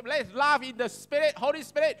the Holy Spirit. Let's laugh in the Spirit, Holy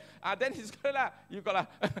Spirit. Then he's going to, you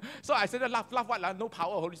got to. So I said, laugh what? No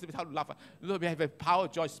power of Holy Spirit. How to laugh? We have a power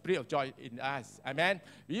of joy, Spirit of joy in us. Amen.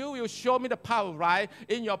 You will show me the power, right?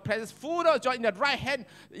 In your presence, full of joy. In the right hand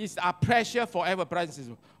is our pressure forever, brothers and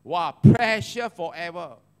sisters. Wow, pressure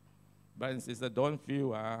forever. Brothers and sisters, don't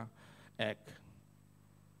feel act.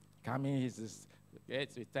 Coming his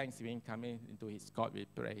gates with thanksgiving, coming into his court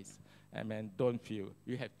with praise. Amen. Don't feel.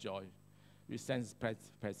 You have joy. You sense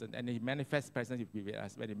presence. And he manifests presence with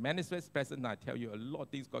us. When he manifests presence, I tell you a lot of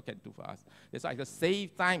things God can do for us. That's why I just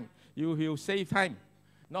save time. You will save time.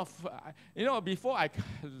 Not before I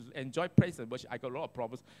enjoy praise and worship, I got a lot of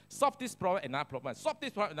problems. Solve this problem, another problem. Solve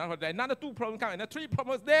this problem, another two problems come, another three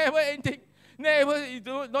problems. Never ending. Never. You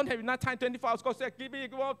don't have enough time, 24 hours. God said, give me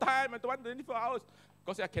more time. I don't want 24 hours.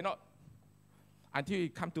 God said, I cannot. Until you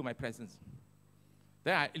come to my presence.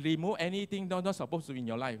 Then I remove anything not supposed to be in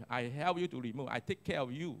your life. I help you to remove. I take care of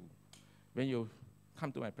you when you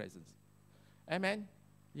come to my presence. Amen?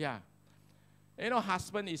 Yeah.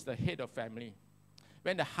 Husband is the head of family.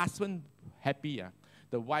 When the husband happy,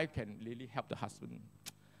 the wife can really help the husband.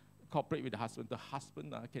 Cooperate with the husband. The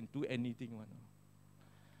husband can do anything.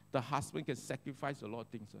 The husband can sacrifice a lot of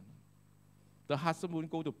things. The husband won't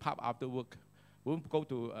go to pub after work. Won't go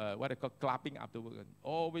to what they call clubbing after work.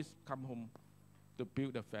 Always come home to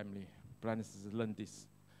build a family. Brothers and sisters, learn this.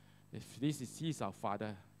 If he's our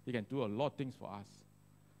father, he can do a lot of things for us.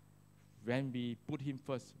 When we put him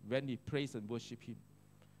first, when we praise and worship him,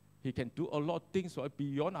 he can do a lot of things for us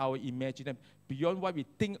beyond our imagination, beyond what we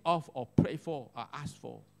think of or pray for or ask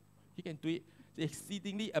for. He can do it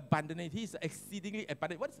exceedingly abundantly. He's exceedingly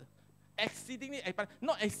abundant. What is it? Exceedingly abundant.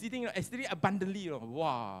 Not exceedingly abundantly.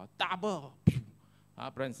 Wow, double.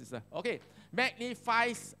 Brothers and sisters. Okay,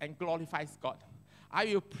 magnifies and glorifies God. I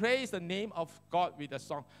will praise the name of God with a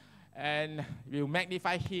song. And will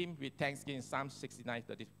magnify him with thanksgiving. Psalm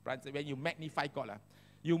 69:30. When you magnify God,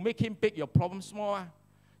 you make him big, your problem small.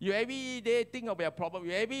 You every day think of your problem.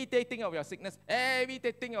 You every day think of your sickness. Every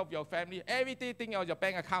day think of your family. Every day think of your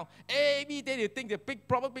bank account. Every day you think the big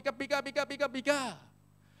problem bigger.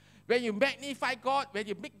 When you magnify God, when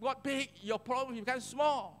you make God big, your problem becomes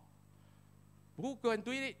small. Who can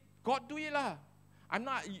do it? God do it lah. I'm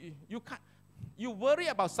not. You can't. You worry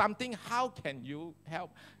about something. How can you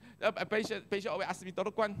help? A patient always ask me,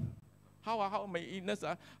 Dr. KWAN, how my illness?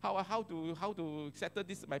 How to settle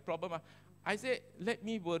this my problem? I say, let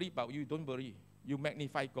me worry about you. Don't worry. You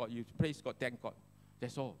magnify God. You praise God. Thank God.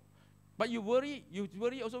 That's all. But you worry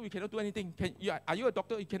also. We cannot do anything. Are you a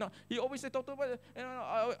doctor? You cannot. He always say, doctor,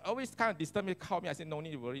 always kind of disturb me, call me. I say, no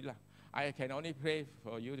need to worry lah. I can only pray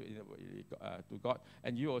for you to God,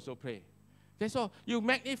 and you also pray. That's all. You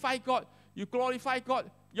magnify God. You glorify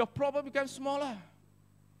God. Your problem becomes smaller.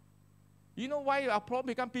 You know why our problem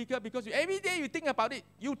becomes bigger? Because every day you think about it.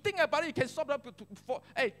 You think about it, you can solve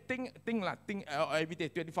it. Think every day,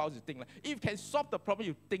 24 hours you think. If you can solve the problem,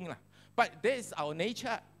 you think. But that is our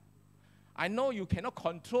nature. I know you cannot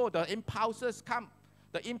control the impulses come.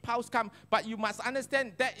 The impulse comes. But you must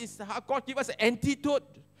understand that is how God gives us an antidote.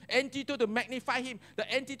 Antidote to magnify Him.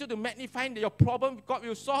 The antidote to magnify your problem, God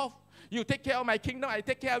will solve. You take care of my kingdom, I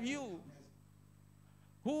take care of you.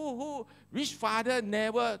 Which father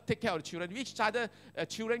never take care of the children? Which other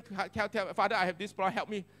children tell Father, I have this problem, help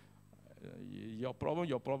me. Your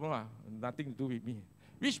problem, nothing to do with me.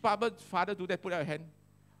 Which father do that? Put up your hand.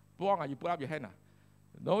 You put up your hand.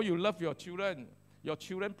 No, you love your children. Your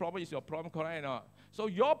children's problem is your problem, correct or not? So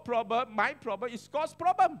your problem, my problem, is God's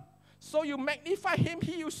problem. So you magnify Him,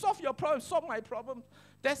 He will solve your problem, solve my problem.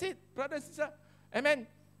 That's it, brother and sister. Amen.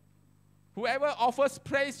 Whoever offers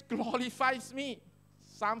praise glorifies me.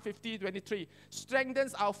 Psalm 50:23.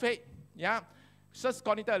 Strengthens our faith. Yeah. First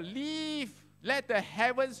Corinthians, let the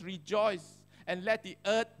heavens rejoice, and let the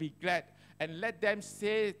earth be glad, and let them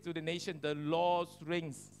say to the nation, the Lord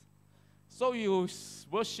reigns. So you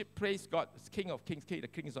worship, praise God, King of kings, the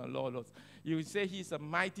King is the Lord of lords. You say He's a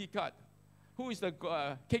mighty God. Who is the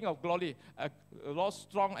King of glory? Lord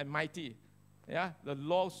strong and mighty. Yeah, the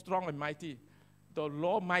Lord strong and mighty. The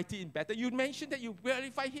Lord mighty in battle. You mentioned that you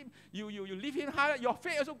glorify Him. You lift Him higher. Your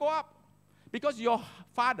faith also go up. Because your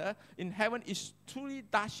Father in heaven is truly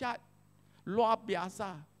dahsyat. Luar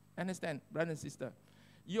biasa. Understand, brother and sister?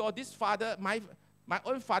 This Father, my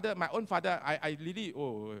own Father, I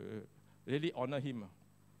really honor him.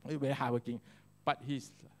 He's very hardworking. But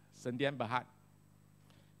he's sendian berhad.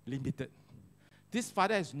 Limited. This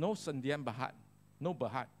Father has no sendian berhad. No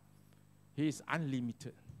berhad. He is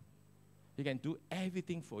unlimited. He can do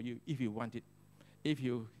everything for you if you want it. If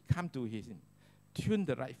you come to Him, tune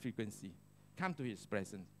the right frequency, come to His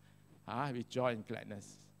presence, with joy and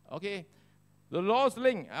gladness. Okay? The Lord's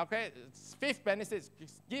link, okay? Fifth benefit,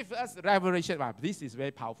 give us revelation. Wow, this is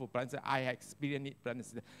very powerful, brothers. I experienced it,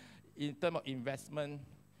 brothers. In terms of investment,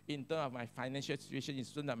 in terms of my financial situation, in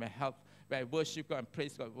terms of my health, where I worship God and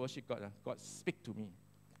praise God, worship God, God speak to me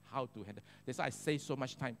how to handle. That's why I say so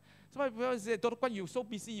much time. So my brother said, Dr. Kwan, you're so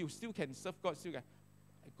busy, you still can serve God.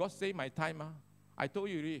 God save my time. I told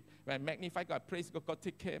you already, when I magnify God, praise God, God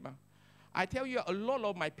take care. I tell you, a lot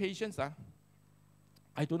of my patients,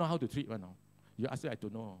 I don't know how to treat one. You ask me, I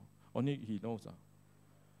don't know. Only He knows.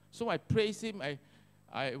 So I praise Him,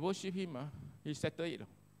 I worship Him. He settled it.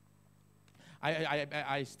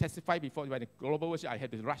 I testified before when the global worship, I had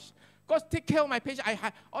to rush. God take care of my patient. I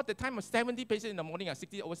had all the time 70 patients in the morning,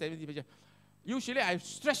 60 over 70 patients. Usually I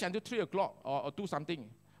stretch until 3 o'clock or do something.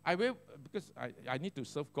 I will, because I need to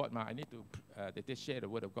serve God. I need to share the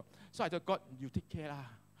word of God. So I thought, God, you take care.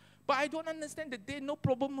 But I don't understand that there no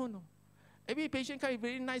problem. No. Every patient can be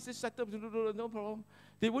very nice, settled, no problem.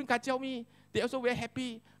 They won't kacau me. They also very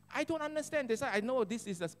happy. I don't understand. That's why I know this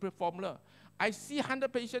is a formula. I see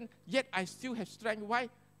 100 patients, yet I still have strength. Why?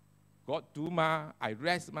 God do I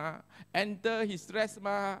rest enter His rest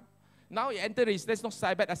Now you enter His rest, not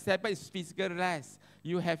Sabbath. A Sabbath is physical rest.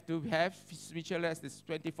 You have to have spiritual rest. It's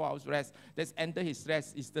 24 hours rest. That's enter His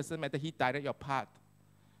rest. It doesn't matter. He direct your path.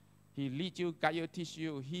 He lead you, guide you, teach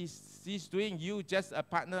you. He's doing you just a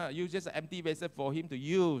partner. You just an empty vessel for Him to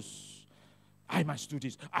use. I must do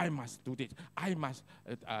this. I must do this. I must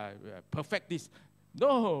perfect this.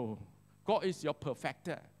 No. God is your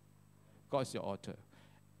perfecter. God is your author.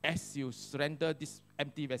 As you surrender this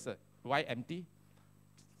empty vessel, why empty?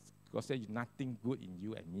 God said, nothing good in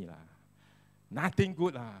you and me. Nothing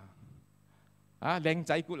good. Leng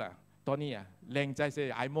zai good. Tony, Leng zai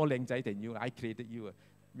say, I'm more Leng zai than you. I created you.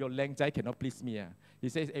 Your Leng zai cannot please me. He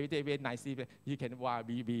says every day very nicely. He can,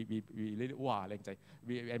 we Leng zai.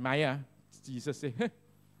 We admire. Jesus say,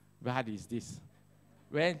 what is this?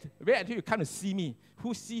 Wait until you come to see me.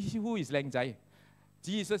 Who is Leng zai?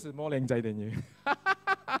 Jesus is more Leng zai than you.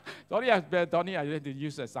 Donnie, I have to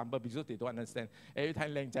use a example because they don't understand. Every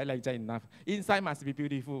time Leng zai enough. Inside must be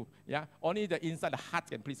beautiful. Yeah? Only the inside, the heart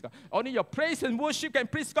can please God. Only your praise and worship can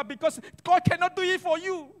please God because God cannot do it for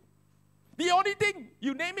you. The only thing,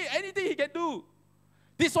 you name it, anything He can do.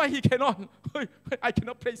 This why He cannot. I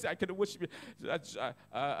cannot praise you, I cannot worship you.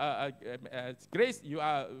 Grace, you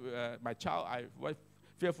are my child. I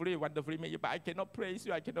fearfully, wonderfully made you, but I cannot praise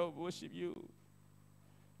you, I cannot worship you.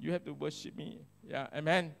 You have to worship me. Yeah,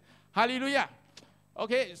 amen. Hallelujah.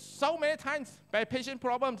 Okay, so many times, by patient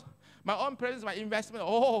problems, my own presence, my investment,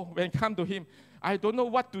 when it come to Him, I don't know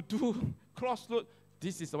what to do. Crossroad.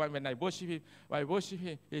 This is the one when I worship Him. When I worship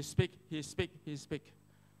Him, He speak, He speak, He speak.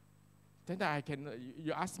 Then I can,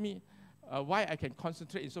 you ask me why I can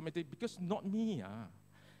concentrate in so many things. Because not me.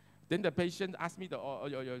 Then the patient asked me,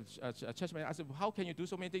 your church man asked, how can you do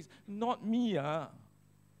so many things? Not me.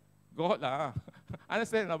 God.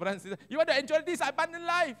 Understand, brother and sister? You want to enjoy this abundant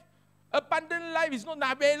life. Abundant life is not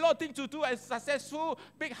a lot of things to do and successful,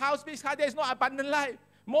 big house, big car. There is not abundant life.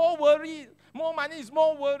 More worry, more money is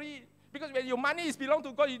more worry. Because when your money is belong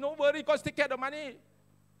to God, you don't worry, God take care of the money.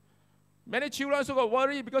 Many children also got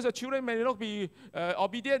worry because the children may not be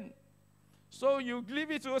obedient. So you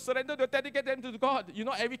leave it to surrender to dedicate them to God. You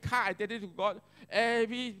know, every car I dedicate to God.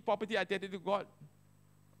 Every property I dedicate to God.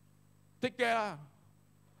 Take care.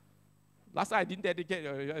 Last time I didn't dedicate.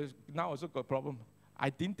 Now also got a problem. I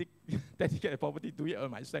didn't dedicate the property to it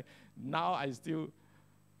on myself. Now I still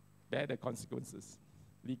bear the consequences.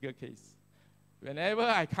 Legal case. Whenever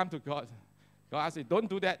I come to God, God asks me, don't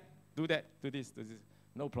do that, do that, do this, do this.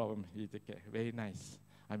 No problem. He take care. Very nice.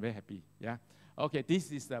 I'm very happy. Yeah. Okay,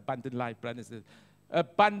 this is the abundant life, brothers and sisters.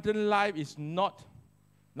 Abundant life is not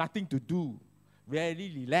nothing to do.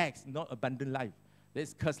 Very relaxed, not abundant life.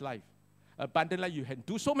 That's cursed life. Abundant life, you can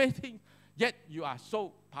do so many things, yet you are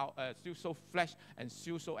still so flesh and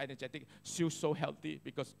still so energetic, still so healthy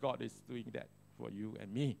because God is doing that for you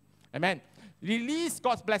and me. Amen. Release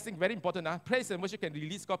God's blessing, very important. Praise and worship can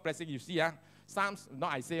release God's blessing. You see, Psalms,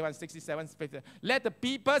 not Isaiah 167, let the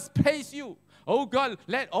peoples praise you. Oh God,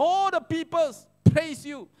 let all the peoples praise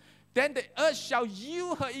you. Then the earth shall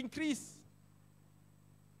yield her increase.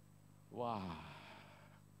 Wow.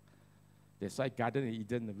 That's why Garden of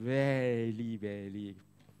Eden very, very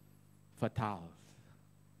fertile.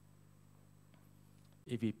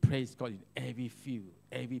 If we praise God in every field,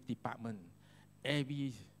 every department,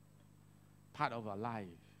 every part of our life,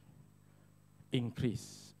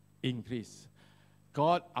 increase.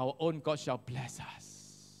 God, our own God, shall bless us.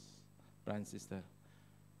 Brother and sister,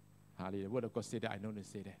 hallelujah. The word of God said that, I know to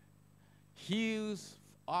say that. Heals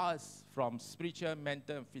us from spiritual,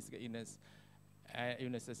 mental, and physical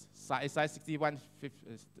illnesses. Isaiah 61,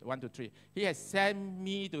 1-3. He has sent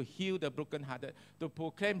me to heal the brokenhearted, to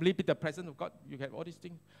proclaim liberty, the presence of God. You have all these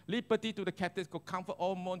things. Liberty to the captives, to comfort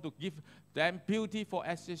all mourn, to give them beauty for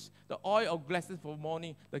ashes, the oil of gladness for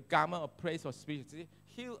mourning, the garment of praise for spirit.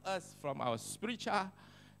 Heal us from our spiritual,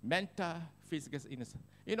 mental, physical illness.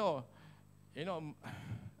 You know,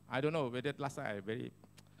 I don't know whether last time I very,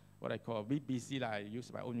 what I call, be busy, I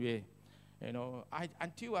use my own way. You know,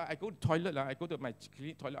 until I go to the toilet, I go to my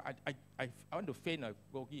clinic toilet, I want to faint a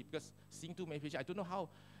gogi because seeing too many patients, I don't know how,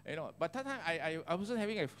 you know. But that time I wasn't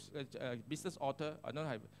having a business order, I don't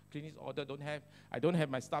have clinic order, I don't have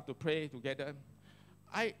my staff to pray together.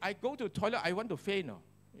 I go to the toilet, I want to faint,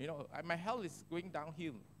 you know, my health is going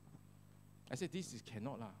downhill. I said, this is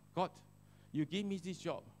cannot lah. God, you give me this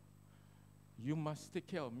job, you must take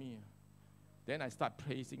care of me. Then I start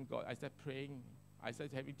praising God, I start praying, I start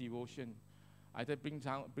having devotion. I said, bring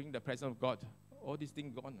the presence of God. All these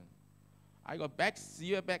things gone. I got back,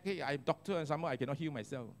 severe back. Hey, I'm a doctor and somehow I cannot heal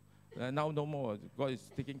myself. Now no more. God is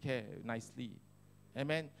taking care nicely.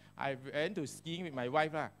 Amen. I went to skiing with my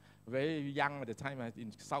wife. Very young at the time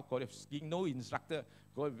in South Korea. Skiing, no instructor.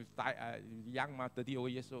 Go with young, 30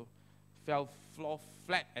 years old. Fell floor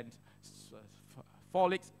flat and 4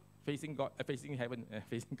 legs facing God, facing heaven,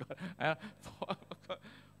 facing God.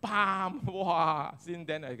 Bam! Wow! Since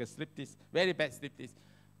then, I got slip disc, very bad slip disc.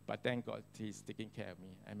 But thank God, He's taking care of me.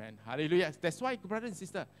 Amen. Hallelujah. That's why, brother and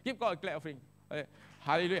sister, give God a glad offering.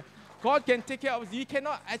 Hallelujah. God can take care of us. You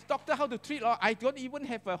cannot, as doctor, how to treat. Or I don't even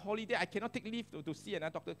have a holiday. I cannot take leave to see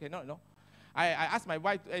another doctor. Cannot, no. I asked my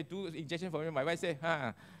wife to do injection for me. My wife said,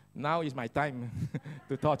 now is my time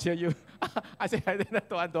to torture you. I said, I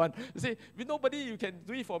don't want. You see, with nobody, you can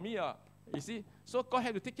do it for me. You see, so God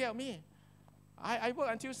had to take care of me. I work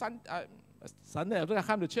until Sunday. I don't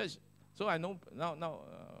come to church. So I know now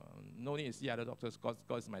no need to see other doctors. God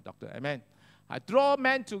is my doctor. Amen. I draw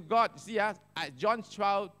men to God. See, John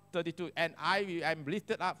 12:32. And I am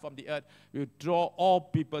lifted up from the earth. Will draw all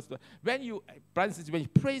people. When you, brothers and sisters, when you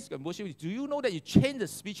praise and worship, do you know that you change the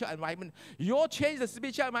spiritual environment? You change the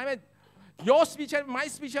spiritual environment. Your spiritual, my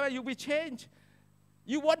spiritual environment, you will change.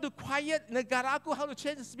 You want to quiet Negaraku, how to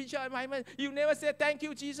change the spiritual environment. You never say, thank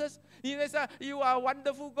you, Jesus. You never say, you are a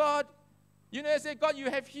wonderful God. You never say, God, you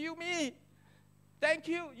have healed me. Thank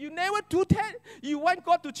you. You never do that. You want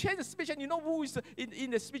God to change the spiritual. You know who is in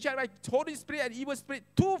the spiritual environment? Holy Spirit and evil spirit.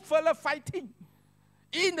 Two fellow fighting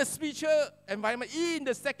in the spiritual environment, in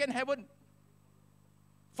the second heaven.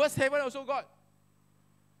 First heaven also God.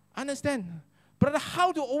 Understand? Brother,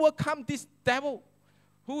 how to overcome this devil?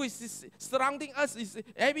 Who is surrounding us? Is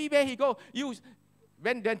everywhere he go.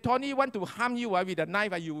 When Tony want to harm you with a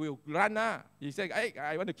knife, you will run. He said, hey,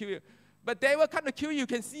 I want to kill you. But devil come to kill you. You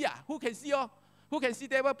can see. Who can see? Who can see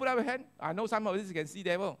devil? Put up your hand. I know some of us can see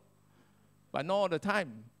devil, but not all the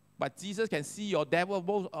time. But Jesus can see your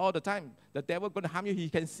devil all the time. The devil going to harm you. He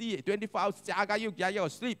can see it. 24 hours, jaga you, you're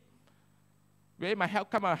asleep. Where my help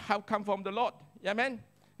come? My help come from the Lord. Amen.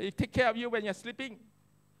 He take care of you when you're sleeping.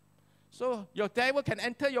 So your devil can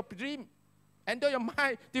enter your dream, enter your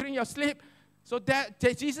mind during your sleep. So that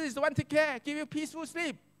Jesus is the one take care, give you peaceful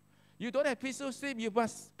sleep. You don't have peaceful sleep, you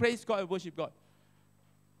must praise God and worship God.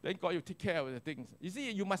 Then God will take care of the things. You see,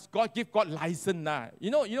 you must give God license.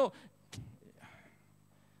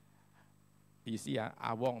 You see,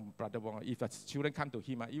 Wong, Brother Wong, if the children come to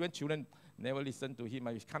him, even children never listen to him,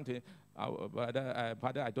 if come to him,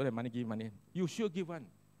 Father, I don't have money, give money. You should give one.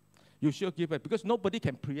 You should give it, because nobody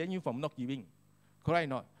can prevent you from not giving. Correct or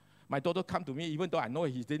not? My daughter come to me, even though I know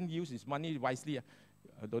he didn't use his money wisely.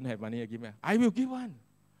 I don't have money, give me. I will give one.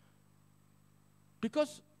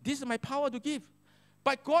 Because this is my power to give.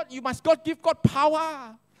 But God, you must give God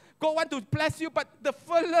power. God want to bless you, but the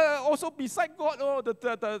fella also beside God,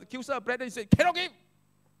 the accuser of brethren, he said, cannot give.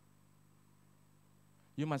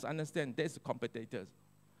 You must understand, there's competitors.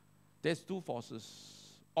 There's two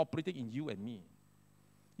forces operating in you and me.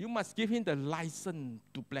 You must give him the license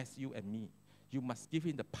to bless you and me. You must give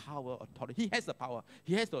him the power, authority. He has the power.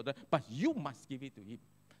 He has the authority, but you must give it to him.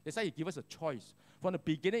 That's why he gives us a choice. From the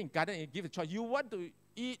beginning in garden, he gives a choice. You want to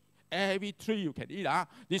eat every tree you can eat.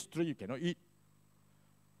 This tree you cannot eat.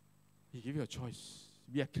 He gives you a choice.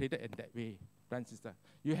 We are created in that way, brother and sister.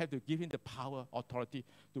 You have to give him the power, authority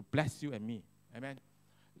to bless you and me. Amen.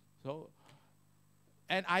 So,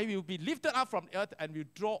 and I will be lifted up from earth and will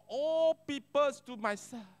draw all peoples to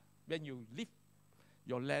myself. When you live,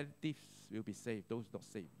 your relatives will be saved, those not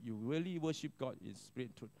saved. You really worship God in spirit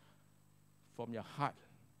and truth. From your heart,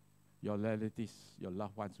 your relatives, your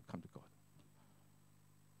loved ones will come to God.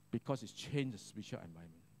 Because it's changed the spiritual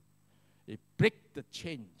environment. It breaks the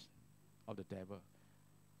chain of the devil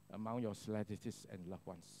among your relatives and loved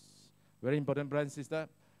ones. Very important, brother and sister.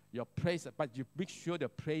 Your praise, but you make sure the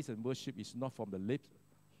praise and worship is not from the lips,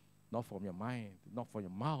 not from your mind, not from your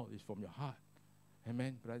mouth, it's from your heart.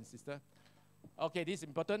 Amen, brother and sister. Okay, this is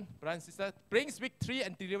important, brother and sister. Brings victory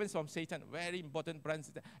and deliverance from Satan. Very important, brother and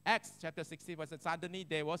sister. Acts chapter 16 verse, suddenly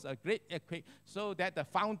there was a great earthquake, so that the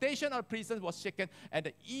foundation of the prison was shaken,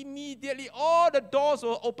 and immediately all the doors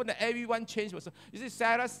were opened and everyone changed. You see,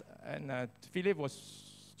 Sarah and Philip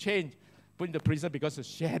was changed, put in the prison because they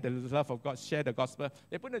share the love of God, share the gospel.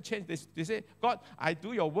 They put in the change. They say, God, I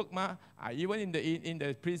do your work, ma. Even in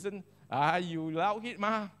the prison, you allow it,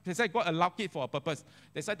 ma. They said God allowed it for a purpose.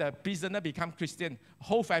 They said the prisoner become Christian.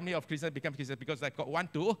 Whole family of Christians become Christian because God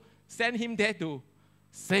want to send him there to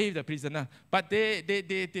save the prisoner. But they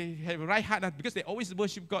have a right heart because they always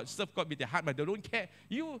worship God, serve God with their heart, but they don't care.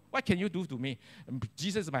 What can you do to me?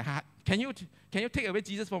 Jesus is my heart. Can you take away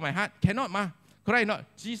Jesus from my heart? Cannot, ma. Correct or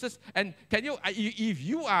not? Jesus, and can you, if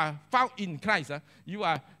you are found in Christ,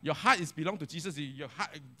 your heart is belong to Jesus.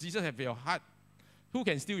 Jesus have your heart. Who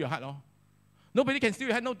can steal your heart? Nobody can steal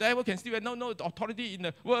your heart. No devil can steal your heart. No authority in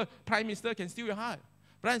the world, prime minister can steal your heart.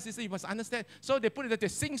 Brother and sister, you must understand. So they put it that they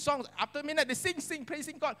sing songs. After midnight, they sing,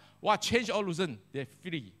 praising God. Wow, change all loosen. They're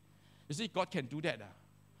free. You see, God can do that.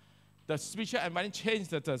 The spiritual environment change,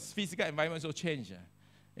 the physical environment also change.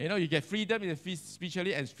 You get freedom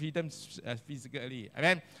spiritually and freedom physically.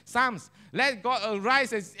 Amen. Psalms, let God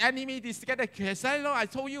arise as enemy is scattered. I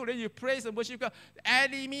told you, you praise and worship God.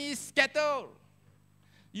 Enemy scattered.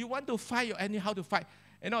 You want to fight your enemy, how to fight?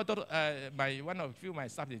 One of my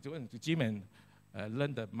staff, they went to gym and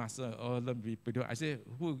learn the muscle or learn video. I say,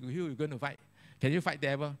 who are you going to fight? Can you fight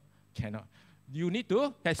devil? Cannot. You need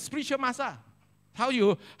to have spiritual muscle. How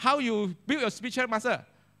you build your spiritual muscle?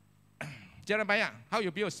 Jeremiah, how you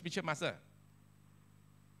build a spiritual muscle?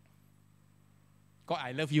 God,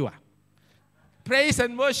 I love you. Praise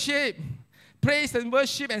and worship. Praise and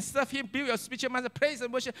worship and serve him. Build your spiritual muscle. Praise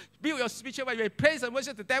and worship. Build your spiritual muscle. Praise and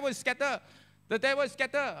worship. The devil is scattered. The devil is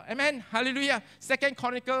scattered. Amen. Hallelujah. 2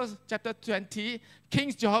 Chronicles chapter 20.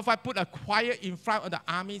 King Jehovah put a choir in front of the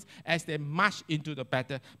armies as they marched into the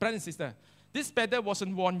battle. Brothers and sisters, this battle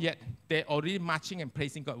wasn't won yet. They're already marching and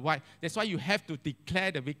praising God. Why? That's why you have to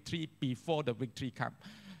declare the victory before the victory comes.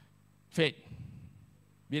 Faith.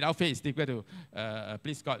 Without faith, it's difficult to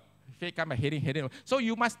please God. Faith comes by hearing. So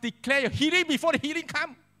you must declare your healing before the healing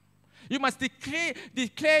comes. You must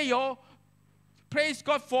declare your praise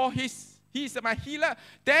God for He is my healer.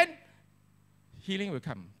 Then healing will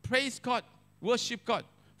come. Praise God, worship God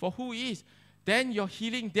for who He is. Then your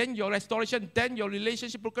healing, then your restoration, then your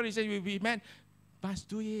relationship, broken relationship will be made. Must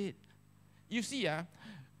do it. You see,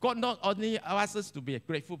 God not only asks us to be a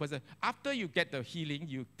grateful person. After you get the healing,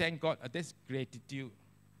 you thank God. That's gratitude,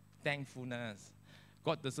 thankfulness.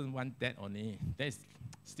 God doesn't want that only. That's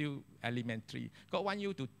still elementary. God wants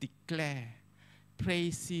you to declare,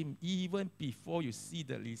 praise Him even before you see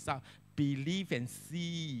the result. believe and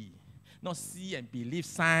see. Not see and believe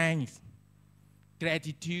signs.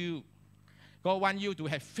 Gratitude. God wants you to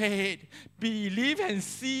have faith. Believe and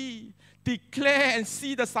see. Declare and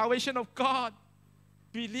see the salvation of God.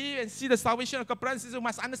 Believe and see the salvation of God. Brothers, you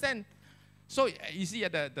must understand. So you see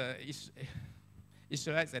the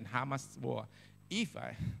Israelites and Hamas war. If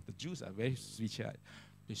the Jews are very spiritual,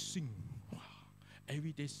 they sing. Wow.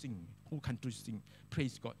 Every day sing. Whole country sing.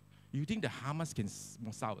 Praise God. You think the Hamas can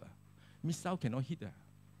missile? Missile cannot hit.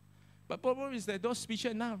 But problem is that those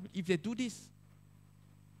spiritual now, if they do this,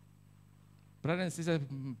 brothers and sisters,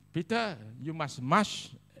 Peter, you must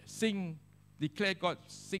sing, declare God,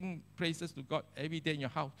 sing praises to God every day in your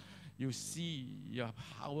house. You see your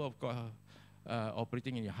power of God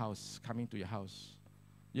operating in your house, coming to your house.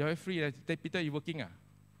 You're free. Peter, you working?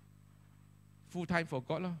 Full time for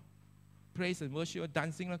God. Praise and worship,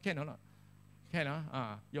 dancing, can or not? Can,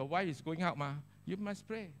 your wife is going out, you must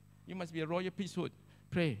pray. You must be a royal priesthood.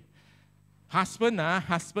 Pray. Husband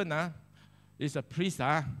is a priest.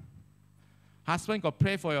 Husband got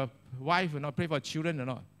pray for your wife or not, pray for children or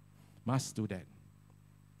not. Must do that.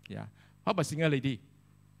 Yeah. How about single lady?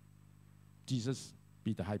 Jesus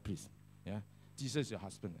be the high priest. Yeah. Jesus is your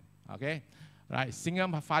husband. Okay. Right.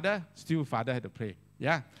 Single father, still father had to pray.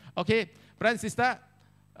 Yeah. Okay. Brother and sister.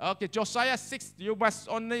 Okay. Josiah 6. You must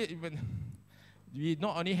only we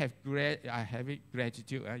not only have having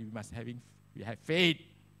gratitude. You must have faith.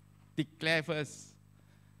 Declare first.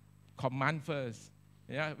 Command first.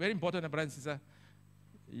 Yeah, very important, brother and sister.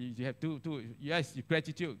 You have to yes,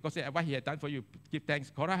 gratitude. God said what He had done for you, give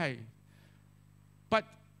thanks. Correct. But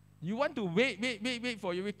you want to wait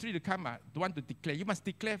for your victory to come. You want to declare. You must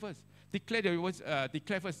declare first. Declare the words.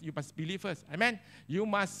 Declare first. You must believe first. Amen. You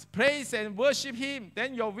must praise and worship Him.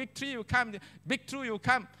 Then your victory will come. Victory will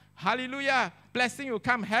come. Hallelujah. Blessing will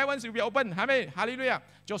come. Heavens will be open. Amen. Hallelujah.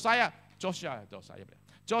 Joshua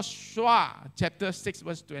chapter 6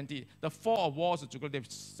 verse 20. The fall of walls of Jerusalem.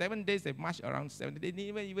 7 days they marched around 7 days. They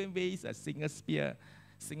didn't even raise a single spear,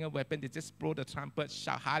 single weapon. They just blow the trumpet,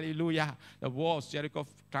 shout hallelujah. The wall of Jericho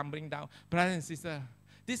crumbling down. Brothers and sisters,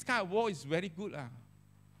 this kind of war is very good.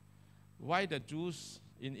 Why the Jews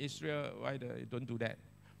in Israel, why they don't do that?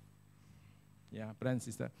 Yeah, brothers and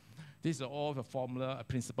sisters. This is all the formula, a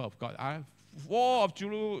principle of God. Wall of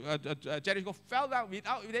Jericho fell down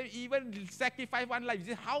without them even sacrifice one life. You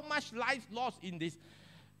see how much life lost in this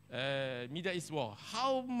Middle East war?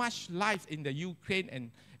 How much life in the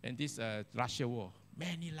Ukraine and this Russia war?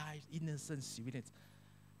 Many lives, innocent civilians.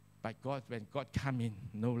 But God, when God come in,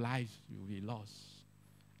 no life will be lost.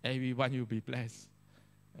 Everyone will be blessed.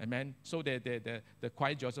 Amen. So the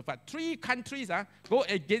quiet Jehoshaphat, 3 countries go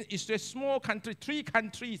against Israel, small country, 3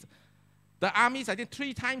 countries. The armies, I think,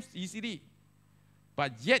 3 times easily.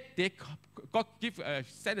 But yet, God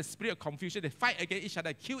send a spirit of confusion. They fight against each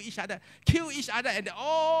other, kill each other, and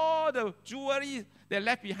all the jewelry they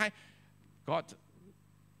left behind. God,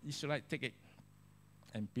 Israelite, take it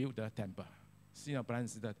and build the temple. See, your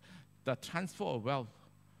brothers, the transfer of wealth,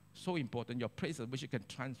 so important. Your praise and worship can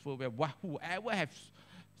transfer wealth. Whoever has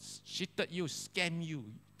cheated you, scam you,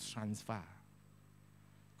 transfer.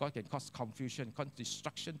 God can cause confusion, cause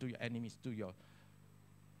destruction to your enemies, to your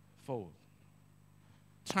foe.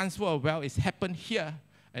 Transfer of wealth is happen here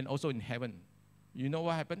and also in heaven. You know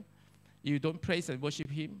what happened? You don't praise and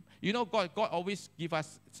worship Him. You know God always give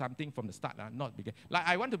us something from the start, not begin. Like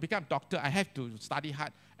I want to become a doctor, I have to study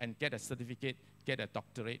hard and get a certificate, get a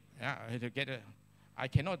doctorate. I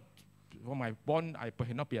cannot, for my born, I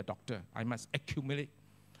cannot be a doctor. I must accumulate.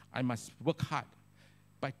 I must work hard.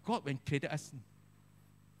 But God, when created us,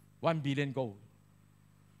 1 billion gold,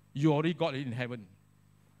 you already got it in heaven.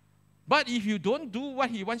 But if you don't do what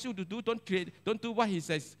He wants you to do, don't do what He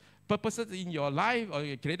says, purposes in your life or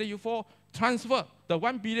He created you for, transfer. The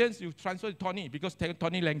 1 billion you transfer to Tony because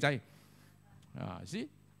Tony Leng Zai. See?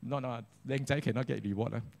 No, Leng Zai cannot get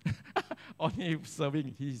reward. Only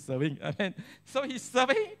serving, he's serving. So he's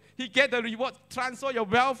serving, he get the reward. Transfer your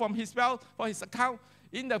wealth from his account.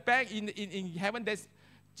 In the bank, in heaven, there's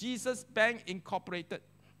Jesus Bank Incorporated.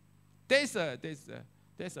 There's a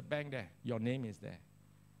bank there. Your name is there.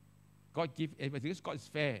 God give everything. Because God is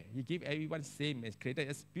fair. He give everyone same. It's created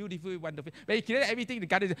as beautiful, wonderful. But He created everything in the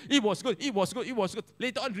garden. It was good.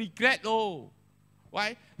 Later on, regret.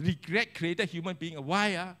 Why? Regret created human being.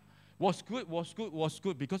 Why? Was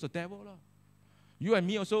good because of the devil. You and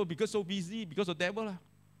me also, because so busy, because of the devil.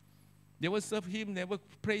 Never serve Him, never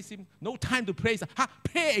praise Him. No time to praise.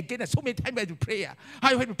 Pray again. There's so many times I have to pray. I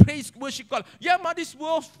have to praise, worship God. Yeah, this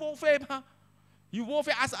world warfare. You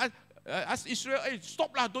warfare, ask Israel, hey,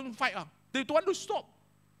 stop, don't fight. They don't want to stop.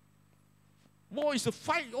 War is a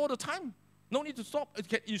fight all the time. No need to stop.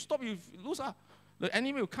 You stop, you lose. The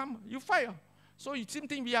enemy will come. You fight. So you seem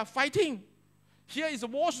think we are fighting. Here is a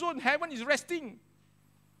war zone. Heaven is resting.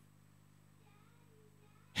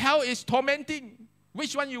 Hell is tormenting.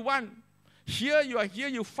 Which one you want? Here you are here,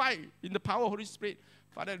 you fight in the power of Holy Spirit.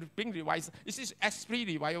 Father, bring revival. This is esprit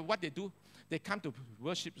revival. What they do, they come to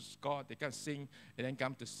worship God, they can sing, and then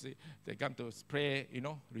come to sing, they come to pray,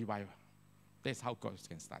 revival. That's how God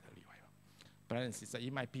can start a revival. Brothers and sisters,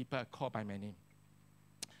 if my people are called by my name,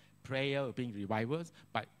 prayer will bring revivals,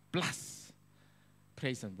 but plus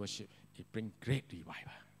praise and worship, it brings great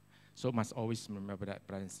revival. So must always remember that,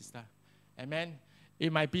 brothers and sisters. Amen.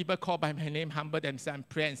 If my people call by my name, humble themselves and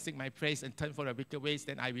pray and sing my praise and turn from the wicked ways,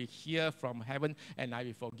 then I will hear from heaven and I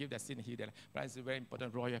will forgive their sin and heal their land. But it's a very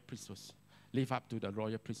important royal priesthood. Live up to the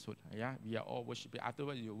royal priesthood. Yeah, we are all worshiping.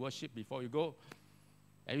 Afterwards, you worship before you go.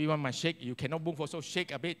 Everyone must shake. You cannot move, also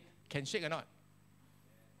shake a bit. Can shake or not?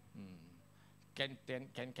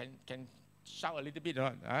 Can shout a little bit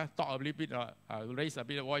or not? Talk a little bit or raise a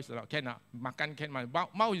bit of voice or not? Can not? Makan can.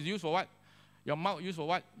 Mouth is used for what? Your mouth used for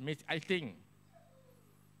what? I think.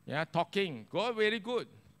 Yeah, talking. God, very good.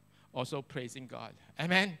 Also praising God.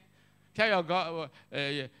 Amen. Tell your God,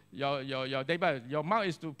 your neighbor, your mouth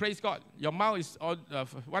is to praise God. Your mouth is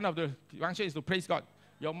one of the functions is to praise God.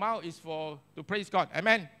 Your mouth is to praise God.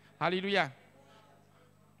 Amen. Hallelujah.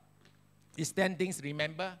 These 10 things,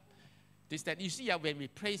 remember. These 10. You see, when we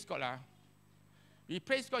praise God, we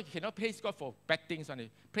praise God. You cannot praise God for bad things.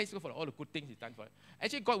 Praise God for all the good things He's done for us.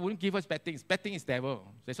 Actually, God wouldn't give us bad things. Bad thing is devil.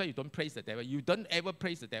 That's why you don't praise the devil. You don't ever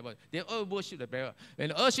praise the devil. They all worship the devil. When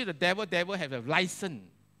they worship the devil have a license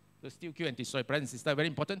to steal, kill, and destroy. Brothers and sisters, very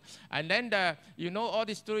important. And then, all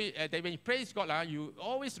this story, when you praise God, you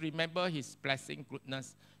always remember His blessing,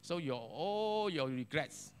 goodness. So all your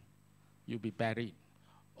regrets, you'll be buried.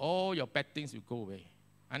 All your bad things will go away.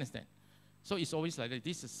 Understand? So it's always like that.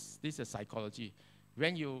 This is psychology.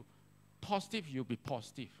 When you positive, you'll be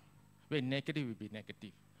positive. When negative, you'll be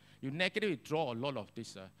negative. You negative, you draw a lot of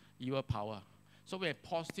this evil power. So when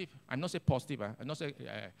positive, I'm not saying positive, I'm not saying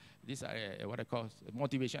this, what I call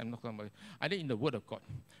motivation, I'm not talking about it. I think in the Word of God.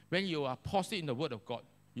 When you are positive in the Word of God,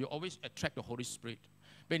 you always attract the Holy Spirit.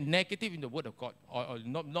 When negative in the Word of God, or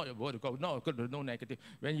not the Word of God, no negative.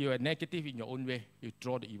 When you are negative in your own way, you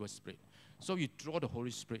draw the evil spirit. So you draw the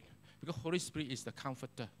Holy Spirit. Because Holy Spirit is the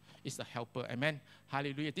comforter, is the helper. Amen.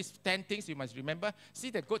 Hallelujah. These 10 things you must remember. See,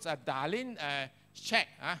 the goods are darling. Check.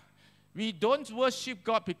 We don't worship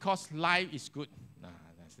God because life is good.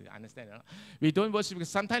 Understand? We don't worship because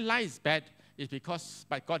sometimes life is bad. It's because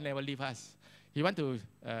but God never leave us. He want to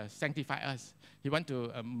sanctify us. He want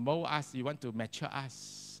to mold us. He want to mature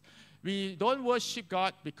us. We don't worship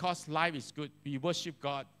God because life is good. We worship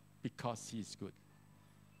God because He is good.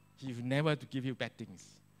 He will never to give you bad things.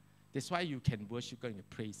 That's why you can worship God and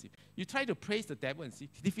praise Him. You try to praise the devil and see,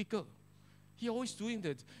 it's difficult. He always doing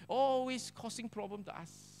that, always causing problem to us,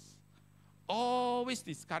 always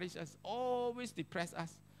discourage us, always depress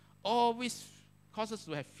us, always cause us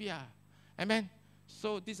to have fear. Amen.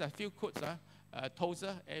 So these are a few quotes.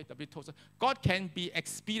 Tozer, A.W. Tozer. God can be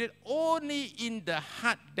experienced only in the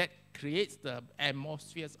heart that creates the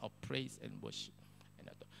atmospheres of praise and worship.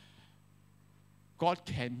 God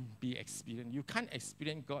can be experienced. You can't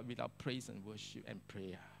experience God without praise and worship and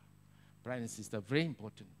prayer. Brothers and sisters, very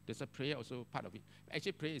important. There's a prayer also part of it.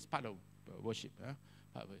 Actually, prayer is part of worship.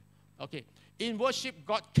 Part of it. Okay. In worship,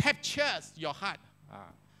 God captures your heart.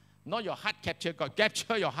 Not your heart capture God.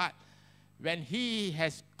 Capture your heart. When He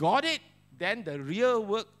has got it, then the real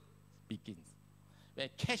work begins. When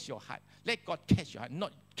catch your heart. Let God catch your heart,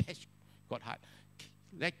 not catch God's heart.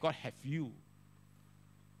 Let God have you.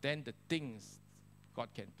 Then the things God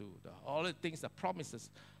can do. All the things, the promises,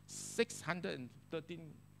 613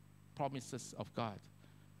 promises of God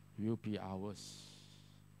will be ours.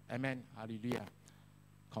 Amen. Hallelujah.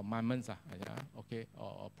 Commandments, okay,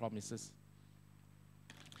 or promises.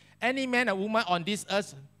 Any man or woman on this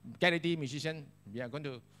earth, get ready, musician, we are going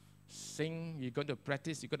to sing, you're going to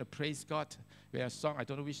practice, you're going to praise God. We have a song, I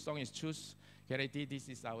don't know which song is choose. Get ready, this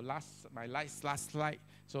is my last slide.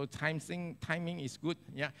 So timing is good.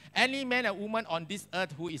 Yeah. Any man or woman on this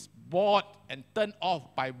earth who is bored and turned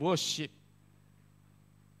off by worship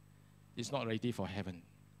is not ready for heaven.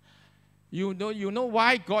 You know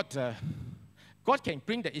why God can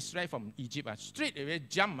bring the Israel from Egypt straight away,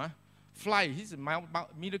 jump, fly. He's a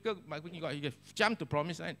miracle. He can jump to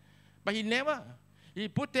promised land. But He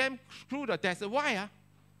put them through the desert. Why?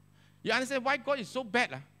 You understand why God is so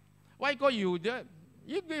bad? Why God you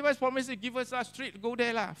give us promises, give us a street, go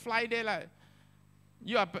there, fly there.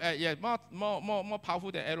 You are more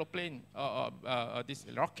powerful than aeroplane or this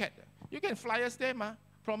rocket. You can fly us there, ma.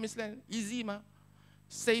 Promised land, easy, ma.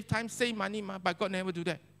 Save time, save money, ma. But God never do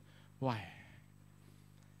that. Why?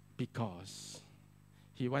 Because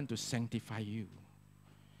He want to sanctify you.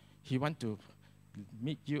 He want to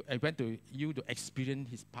make you. I want you to experience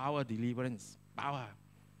His power, deliverance, power.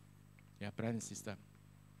 Yeah, brother and sister.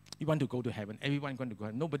 You want to go to heaven. Everyone going to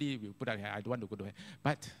go. Nobody will put out here. I don't want to go to heaven.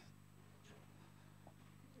 But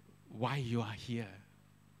why you are here?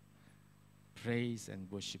 Praise and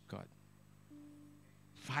worship God.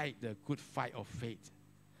 Fight the good fight of faith.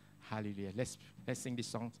 Hallelujah. Let's sing this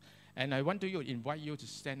song. And I want to invite you to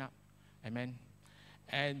stand up. Amen.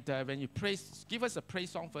 And when you praise, give us a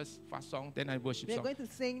praise song first, fast song, then I worship song. We're going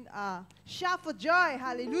to sing Shout for Joy.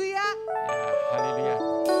 Hallelujah. Yeah, hallelujah.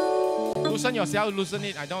 Loosen yourself, loosen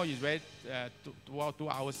it. I know it's very 2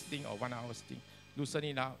 hours thing or 1 hour thing. Loosen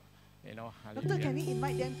it out. You know, hallelujah. Doctor, can we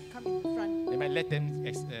invite them to come in front? They might let them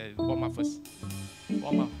warm up first.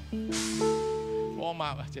 Warm up. Warm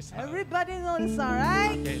up. Just, everybody knows this, all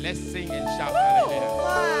right? Okay, let's sing and shout. Hallelujah.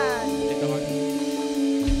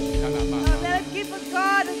 Now let us give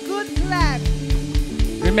God a good clap.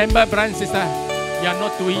 Remember, brother and sister, you are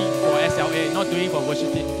not doing for SLA, not doing for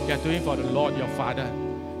worship. You are doing for the Lord, your Father.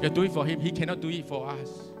 You are doing for Him. He cannot do it for us.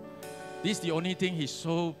 This is the only thing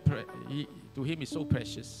to Him is so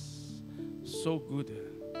precious, so good.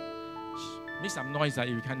 Make some noise that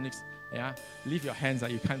you can't mix. Yeah, leave your hands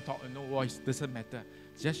that you can't talk. No voice, doesn't matter.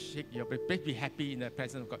 Just shake your breath. Be happy in the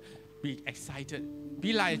presence of God. Be excited.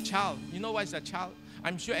 Be like a child. You know what is a child?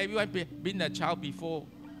 I'm sure everyone been a child before.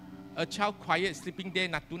 A child quiet, sleeping there,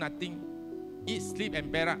 not do nothing. Eat, sleep,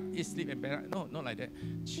 and bear up. Eat, sleep, and bear up. No, not like that.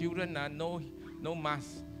 Children are no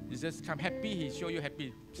mask. It's just come happy, He show you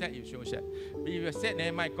happy. Sad, He show sad. If you're sad,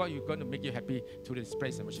 never mind, God, He's going to make you happy to this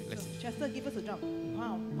praise and worship. Let's sing. Chester, give us a jump.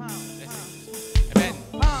 Pound, pound, pound. Amen.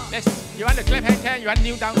 Let's. You want to clap hand, can. You want to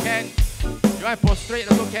kneel down, can. You want to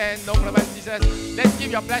prostrate also can. No problem, Jesus. Let's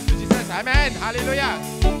give your bless to Jesus. Amen. Hallelujah.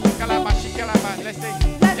 Shikalaba, shikalaba. Let's sing.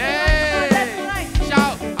 Yay!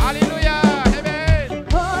 Shout. Hallelujah. Amen.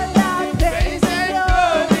 Praise and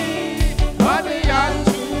glory. What we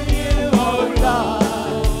unto you, oh Lord.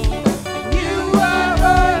 You are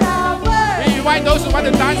our word. We invite those who want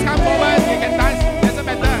to dance, come forward. You can dance. Doesn't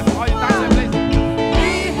matter. Or you dance and place.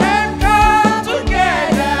 We have come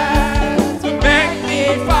together to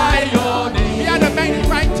magnify your name. We are the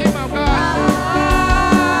magnifying team of God.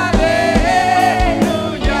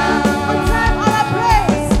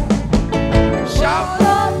 Shout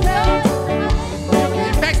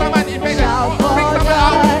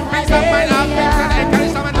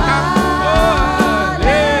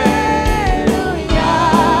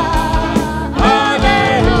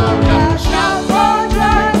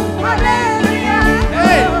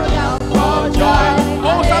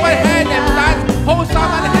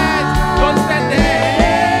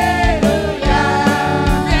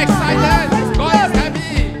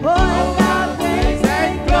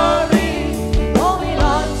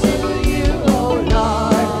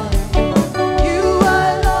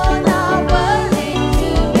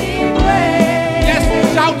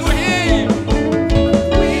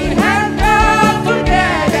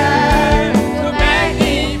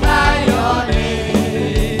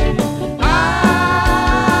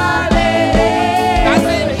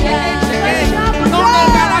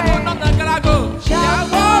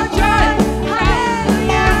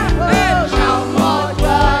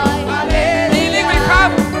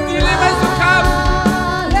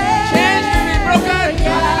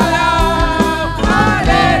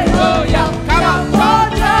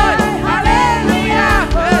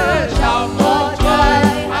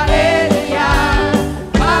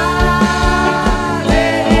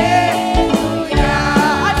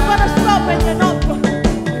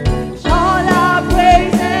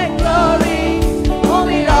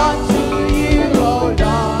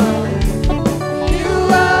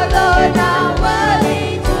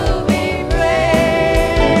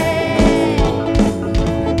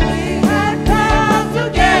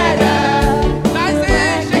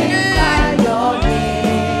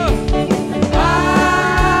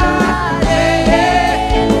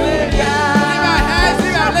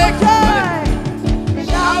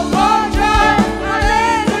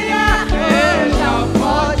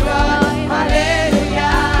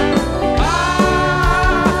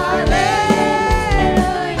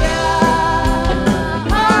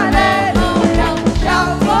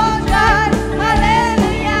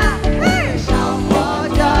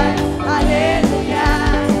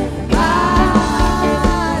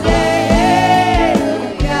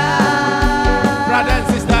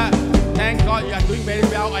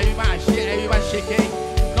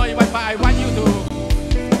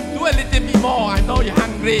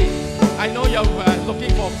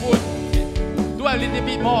looking for food. Do a little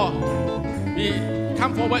bit more.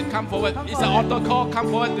 Come forward, come forward. It's an altar call. Come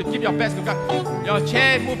forward to give your best to God. Your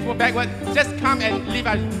chair, move backward. Just come and leave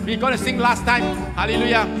us. We're going to sing last time.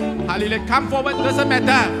 Hallelujah. Hallelujah. Come forward. Doesn't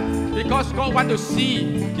matter. Because God wants to see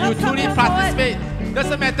you truly participate.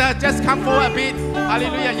 Doesn't matter. Just come forward a bit.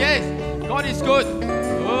 Hallelujah. Yes. God is good.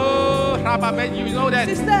 Oh, Rabba, you know that.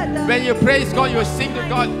 When you praise God, you sing to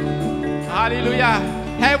God. Hallelujah.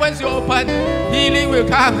 Heavens will open. Healing will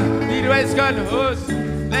come. Deliverance will come.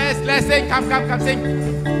 Let's sing. Come sing.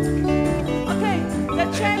 Okay, the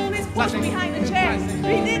chair, please push behind the chair.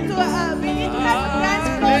 We need to have a dance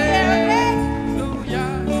floor here, okay? Hallelujah.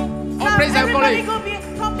 Now, praise and everybody glory.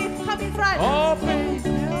 Come in front. Oh, praise.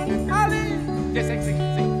 Hallelujah. Yes, sing.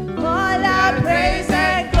 All our praise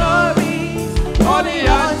and glory Only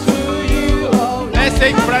unto you. Let's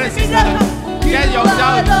sing, brothers and sisters. Get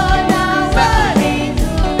yourself.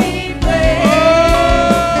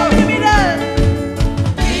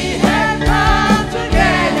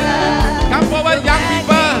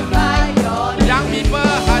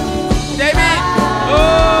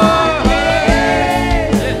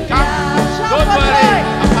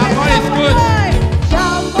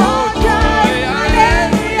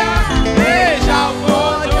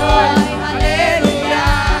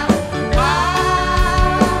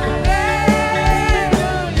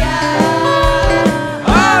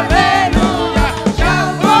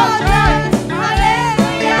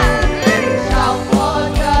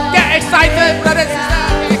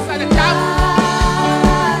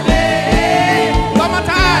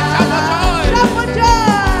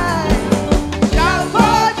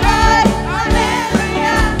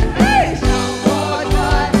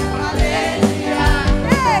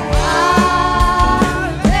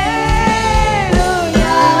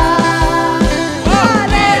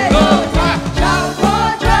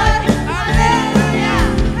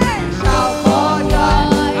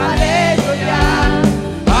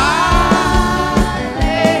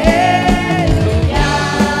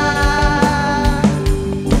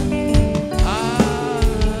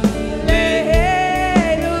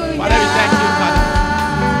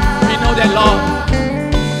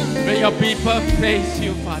 Praise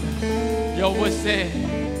you, Father. Your word says,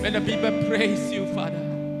 when the people praise you, Father,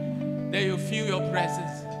 they will feel your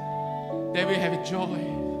presence. They will have joy.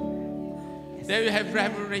 They will have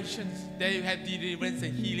revelations. They will have deliverance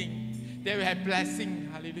and healing. They will have blessing.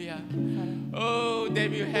 Hallelujah. Oh, they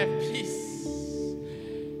will have peace.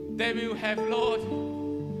 They will have, Lord,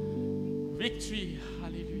 victory.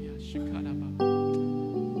 Hallelujah.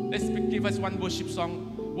 Let's give us one worship song.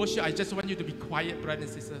 Worship, I just want you to be quiet,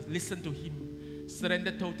 brothers and sisters. Listen to Him.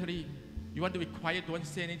 Surrender totally. You want to be quiet, don't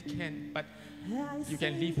say anything, can, but you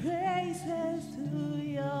can leave.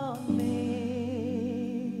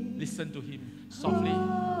 Listen to Him softly.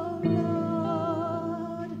 Oh,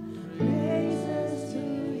 Lord, praises to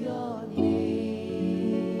your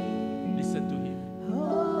name. Listen to Him.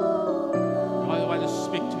 Oh, God wants to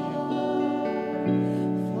speak to you.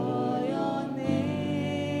 for your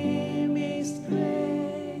name is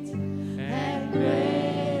great and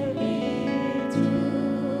greatly to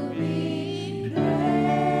be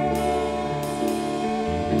praised.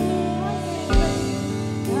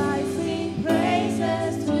 I sing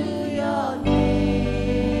praises to your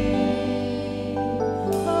name.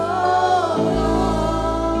 Oh,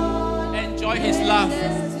 Lord, Enjoy His love.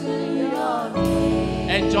 praises to your name.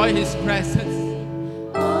 Enjoy His presence.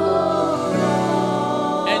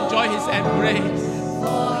 Enjoy His embrace.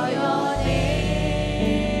 For your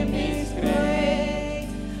name is great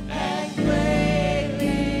and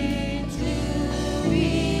greatly to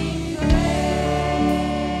be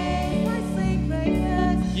praised. I sing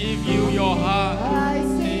praises. Give you your heart. I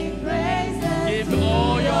sing praises. Give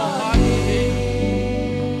all your heart to Him.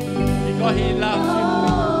 Because He loves you.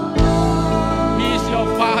 He is your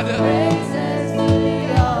Father. Praises to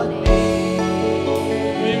your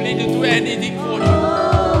name. We need to do anything for you.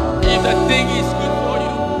 If the thing is good for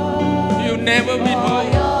you, you never For withhold.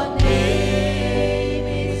 your name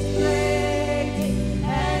is great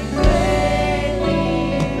and greatly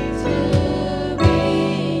to be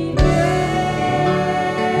praised.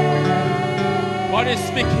 God is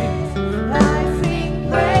speaking. I sing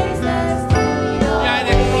praises to your You are at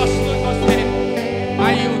the crossroads. God said,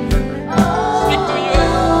 are you? Speak to you.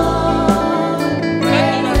 Turn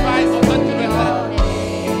to the right or turn to the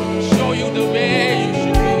left. Show you the way you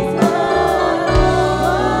should go.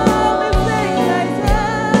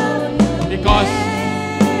 name.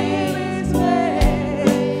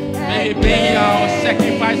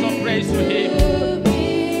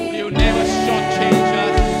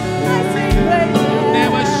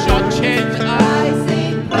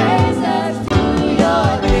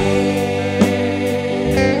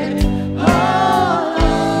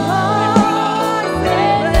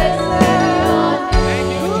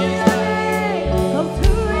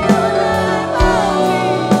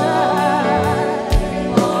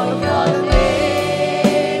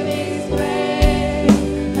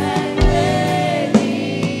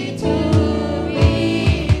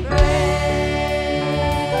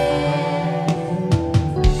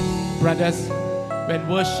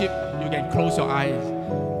 worship, you can close your eyes.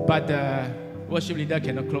 But the worship leader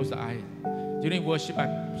cannot close the eyes. During worship,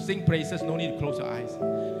 sing praises, no need to close your eyes.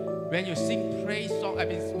 When you sing praise song,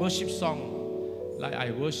 worship song, like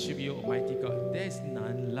I worship you, Almighty God, there's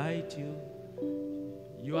none like you.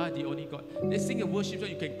 You are the only God. They sing a worship song,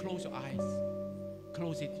 you can close your eyes.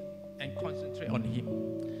 Close it and concentrate on Him.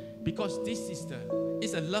 Because this is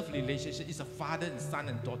it's a love relationship. It's a father and son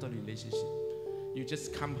and daughter relationship. You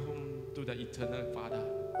just come home to the eternal Father.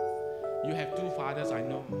 You have two fathers, I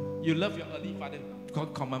know. You love your earthly father.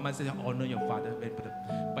 God commandment says honor your father.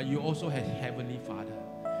 But you also have Heavenly Father.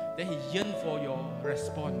 Then He yearns for your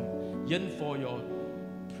response, yearns for your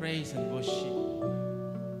praise and worship.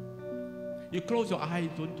 You close your eyes,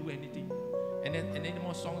 don't do anything. And then any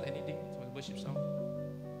more songs, anything for the worship song.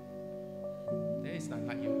 There is none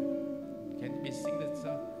like you. Can we sing that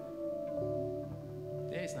song?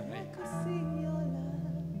 There is none like you.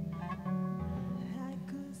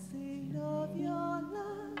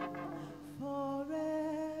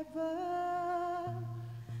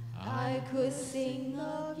 I could sing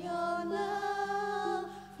of your love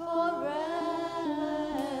forever.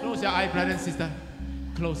 Close your eyes, brother and sister.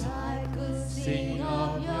 Close it. I could sing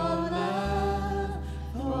of your love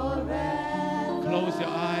forever. Close your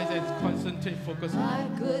eyes and concentrate, focus. I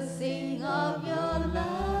could sing of your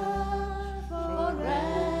love forever.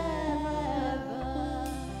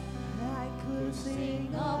 I could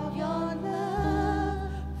sing of your love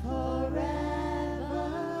forever.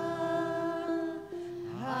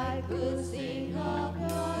 I could sing of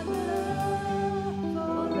your love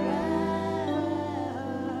forever.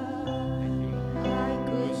 I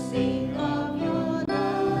could sing of your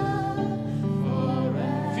love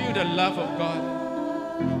forever. Feel the love of God.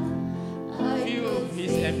 Feel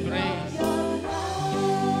His embrace.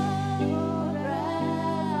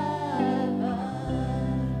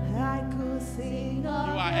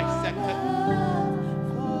 You are accepted.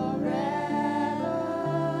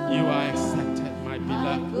 You are accepted, my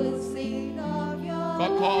beloved.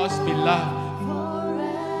 God calls us beloved.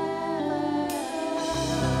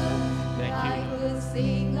 Thank you.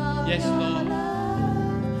 Yes, Lord.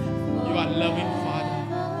 You are loving Father.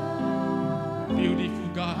 Beautiful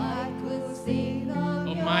God.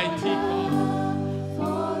 Almighty God.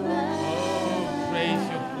 Oh, praise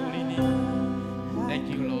your holy name. Thank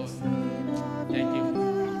you, Lord. Thank you.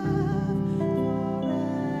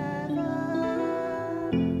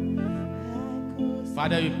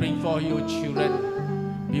 Father, we bring forth your children,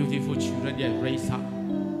 beautiful children you have raised up.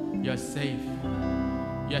 You are saved.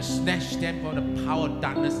 You have snatched them from the power of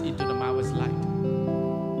darkness into the marvelous light.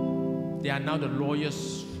 They are now the royal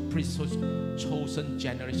priesthood, chosen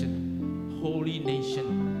generation, holy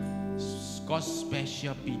nation, God's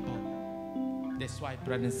special people. That's why,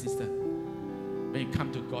 brother and sister, when you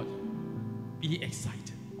come to God, be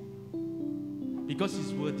excited. Because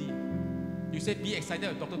He's worthy. You say, be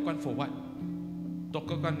excited, Dr. KWAN, for what?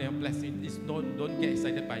 Dr. KWAN never bless me. Don't get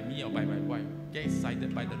excited by me or by my wife. Get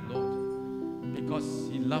excited by the Lord. Because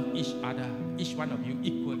He loves each other, each one of you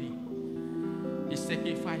equally. He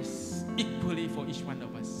sacrificed equally for each one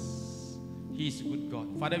of us. He is a good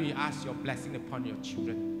God. Father, we ask your blessing upon your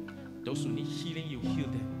children. Those who need healing, you heal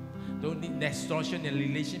them. Those who need restoration and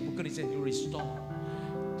relationship, you restore.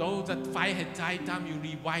 Those that fire has died down, you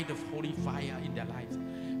revive the holy fire in their lives.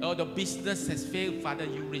 Oh, the business has failed, Father,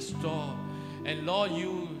 you restore. And Lord,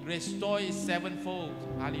 you restore it sevenfold.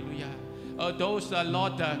 Hallelujah. Those,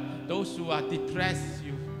 Lord, those who are depressed,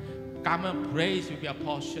 you come and praise will be a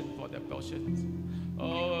portion for their portions.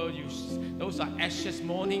 Oh, those are ashes,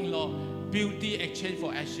 mourning, Lord. Beauty exchange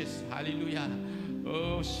for ashes. Hallelujah.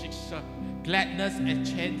 Oh, gladness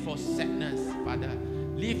exchange for sadness, Father.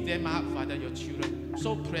 Lift them up, Father, your children.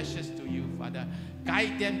 So precious to you, Father.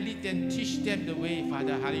 Guide them, lead them, teach them the way,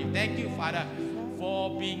 Father. Hallelujah. Thank you, Father,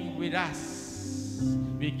 for being with us.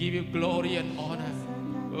 We give you glory and honor.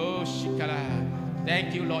 Oh, Shikara.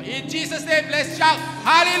 Thank you, Lord. In Jesus' name, let's shout.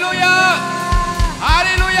 Hallelujah.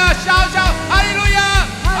 Hallelujah. Shout, shout. Hallelujah.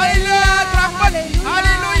 Hallelujah. Trumpet.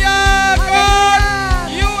 Hallelujah. God,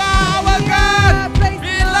 you are our God.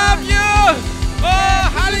 We love you. Oh,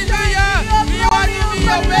 hallelujah. We want to be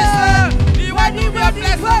your vessel. We want to be a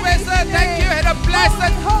blessed vessel. Thank you. And a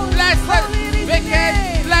blessed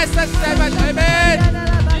weekend. Blessed Sabbath. Amen.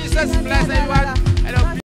 Jesus bless everyone.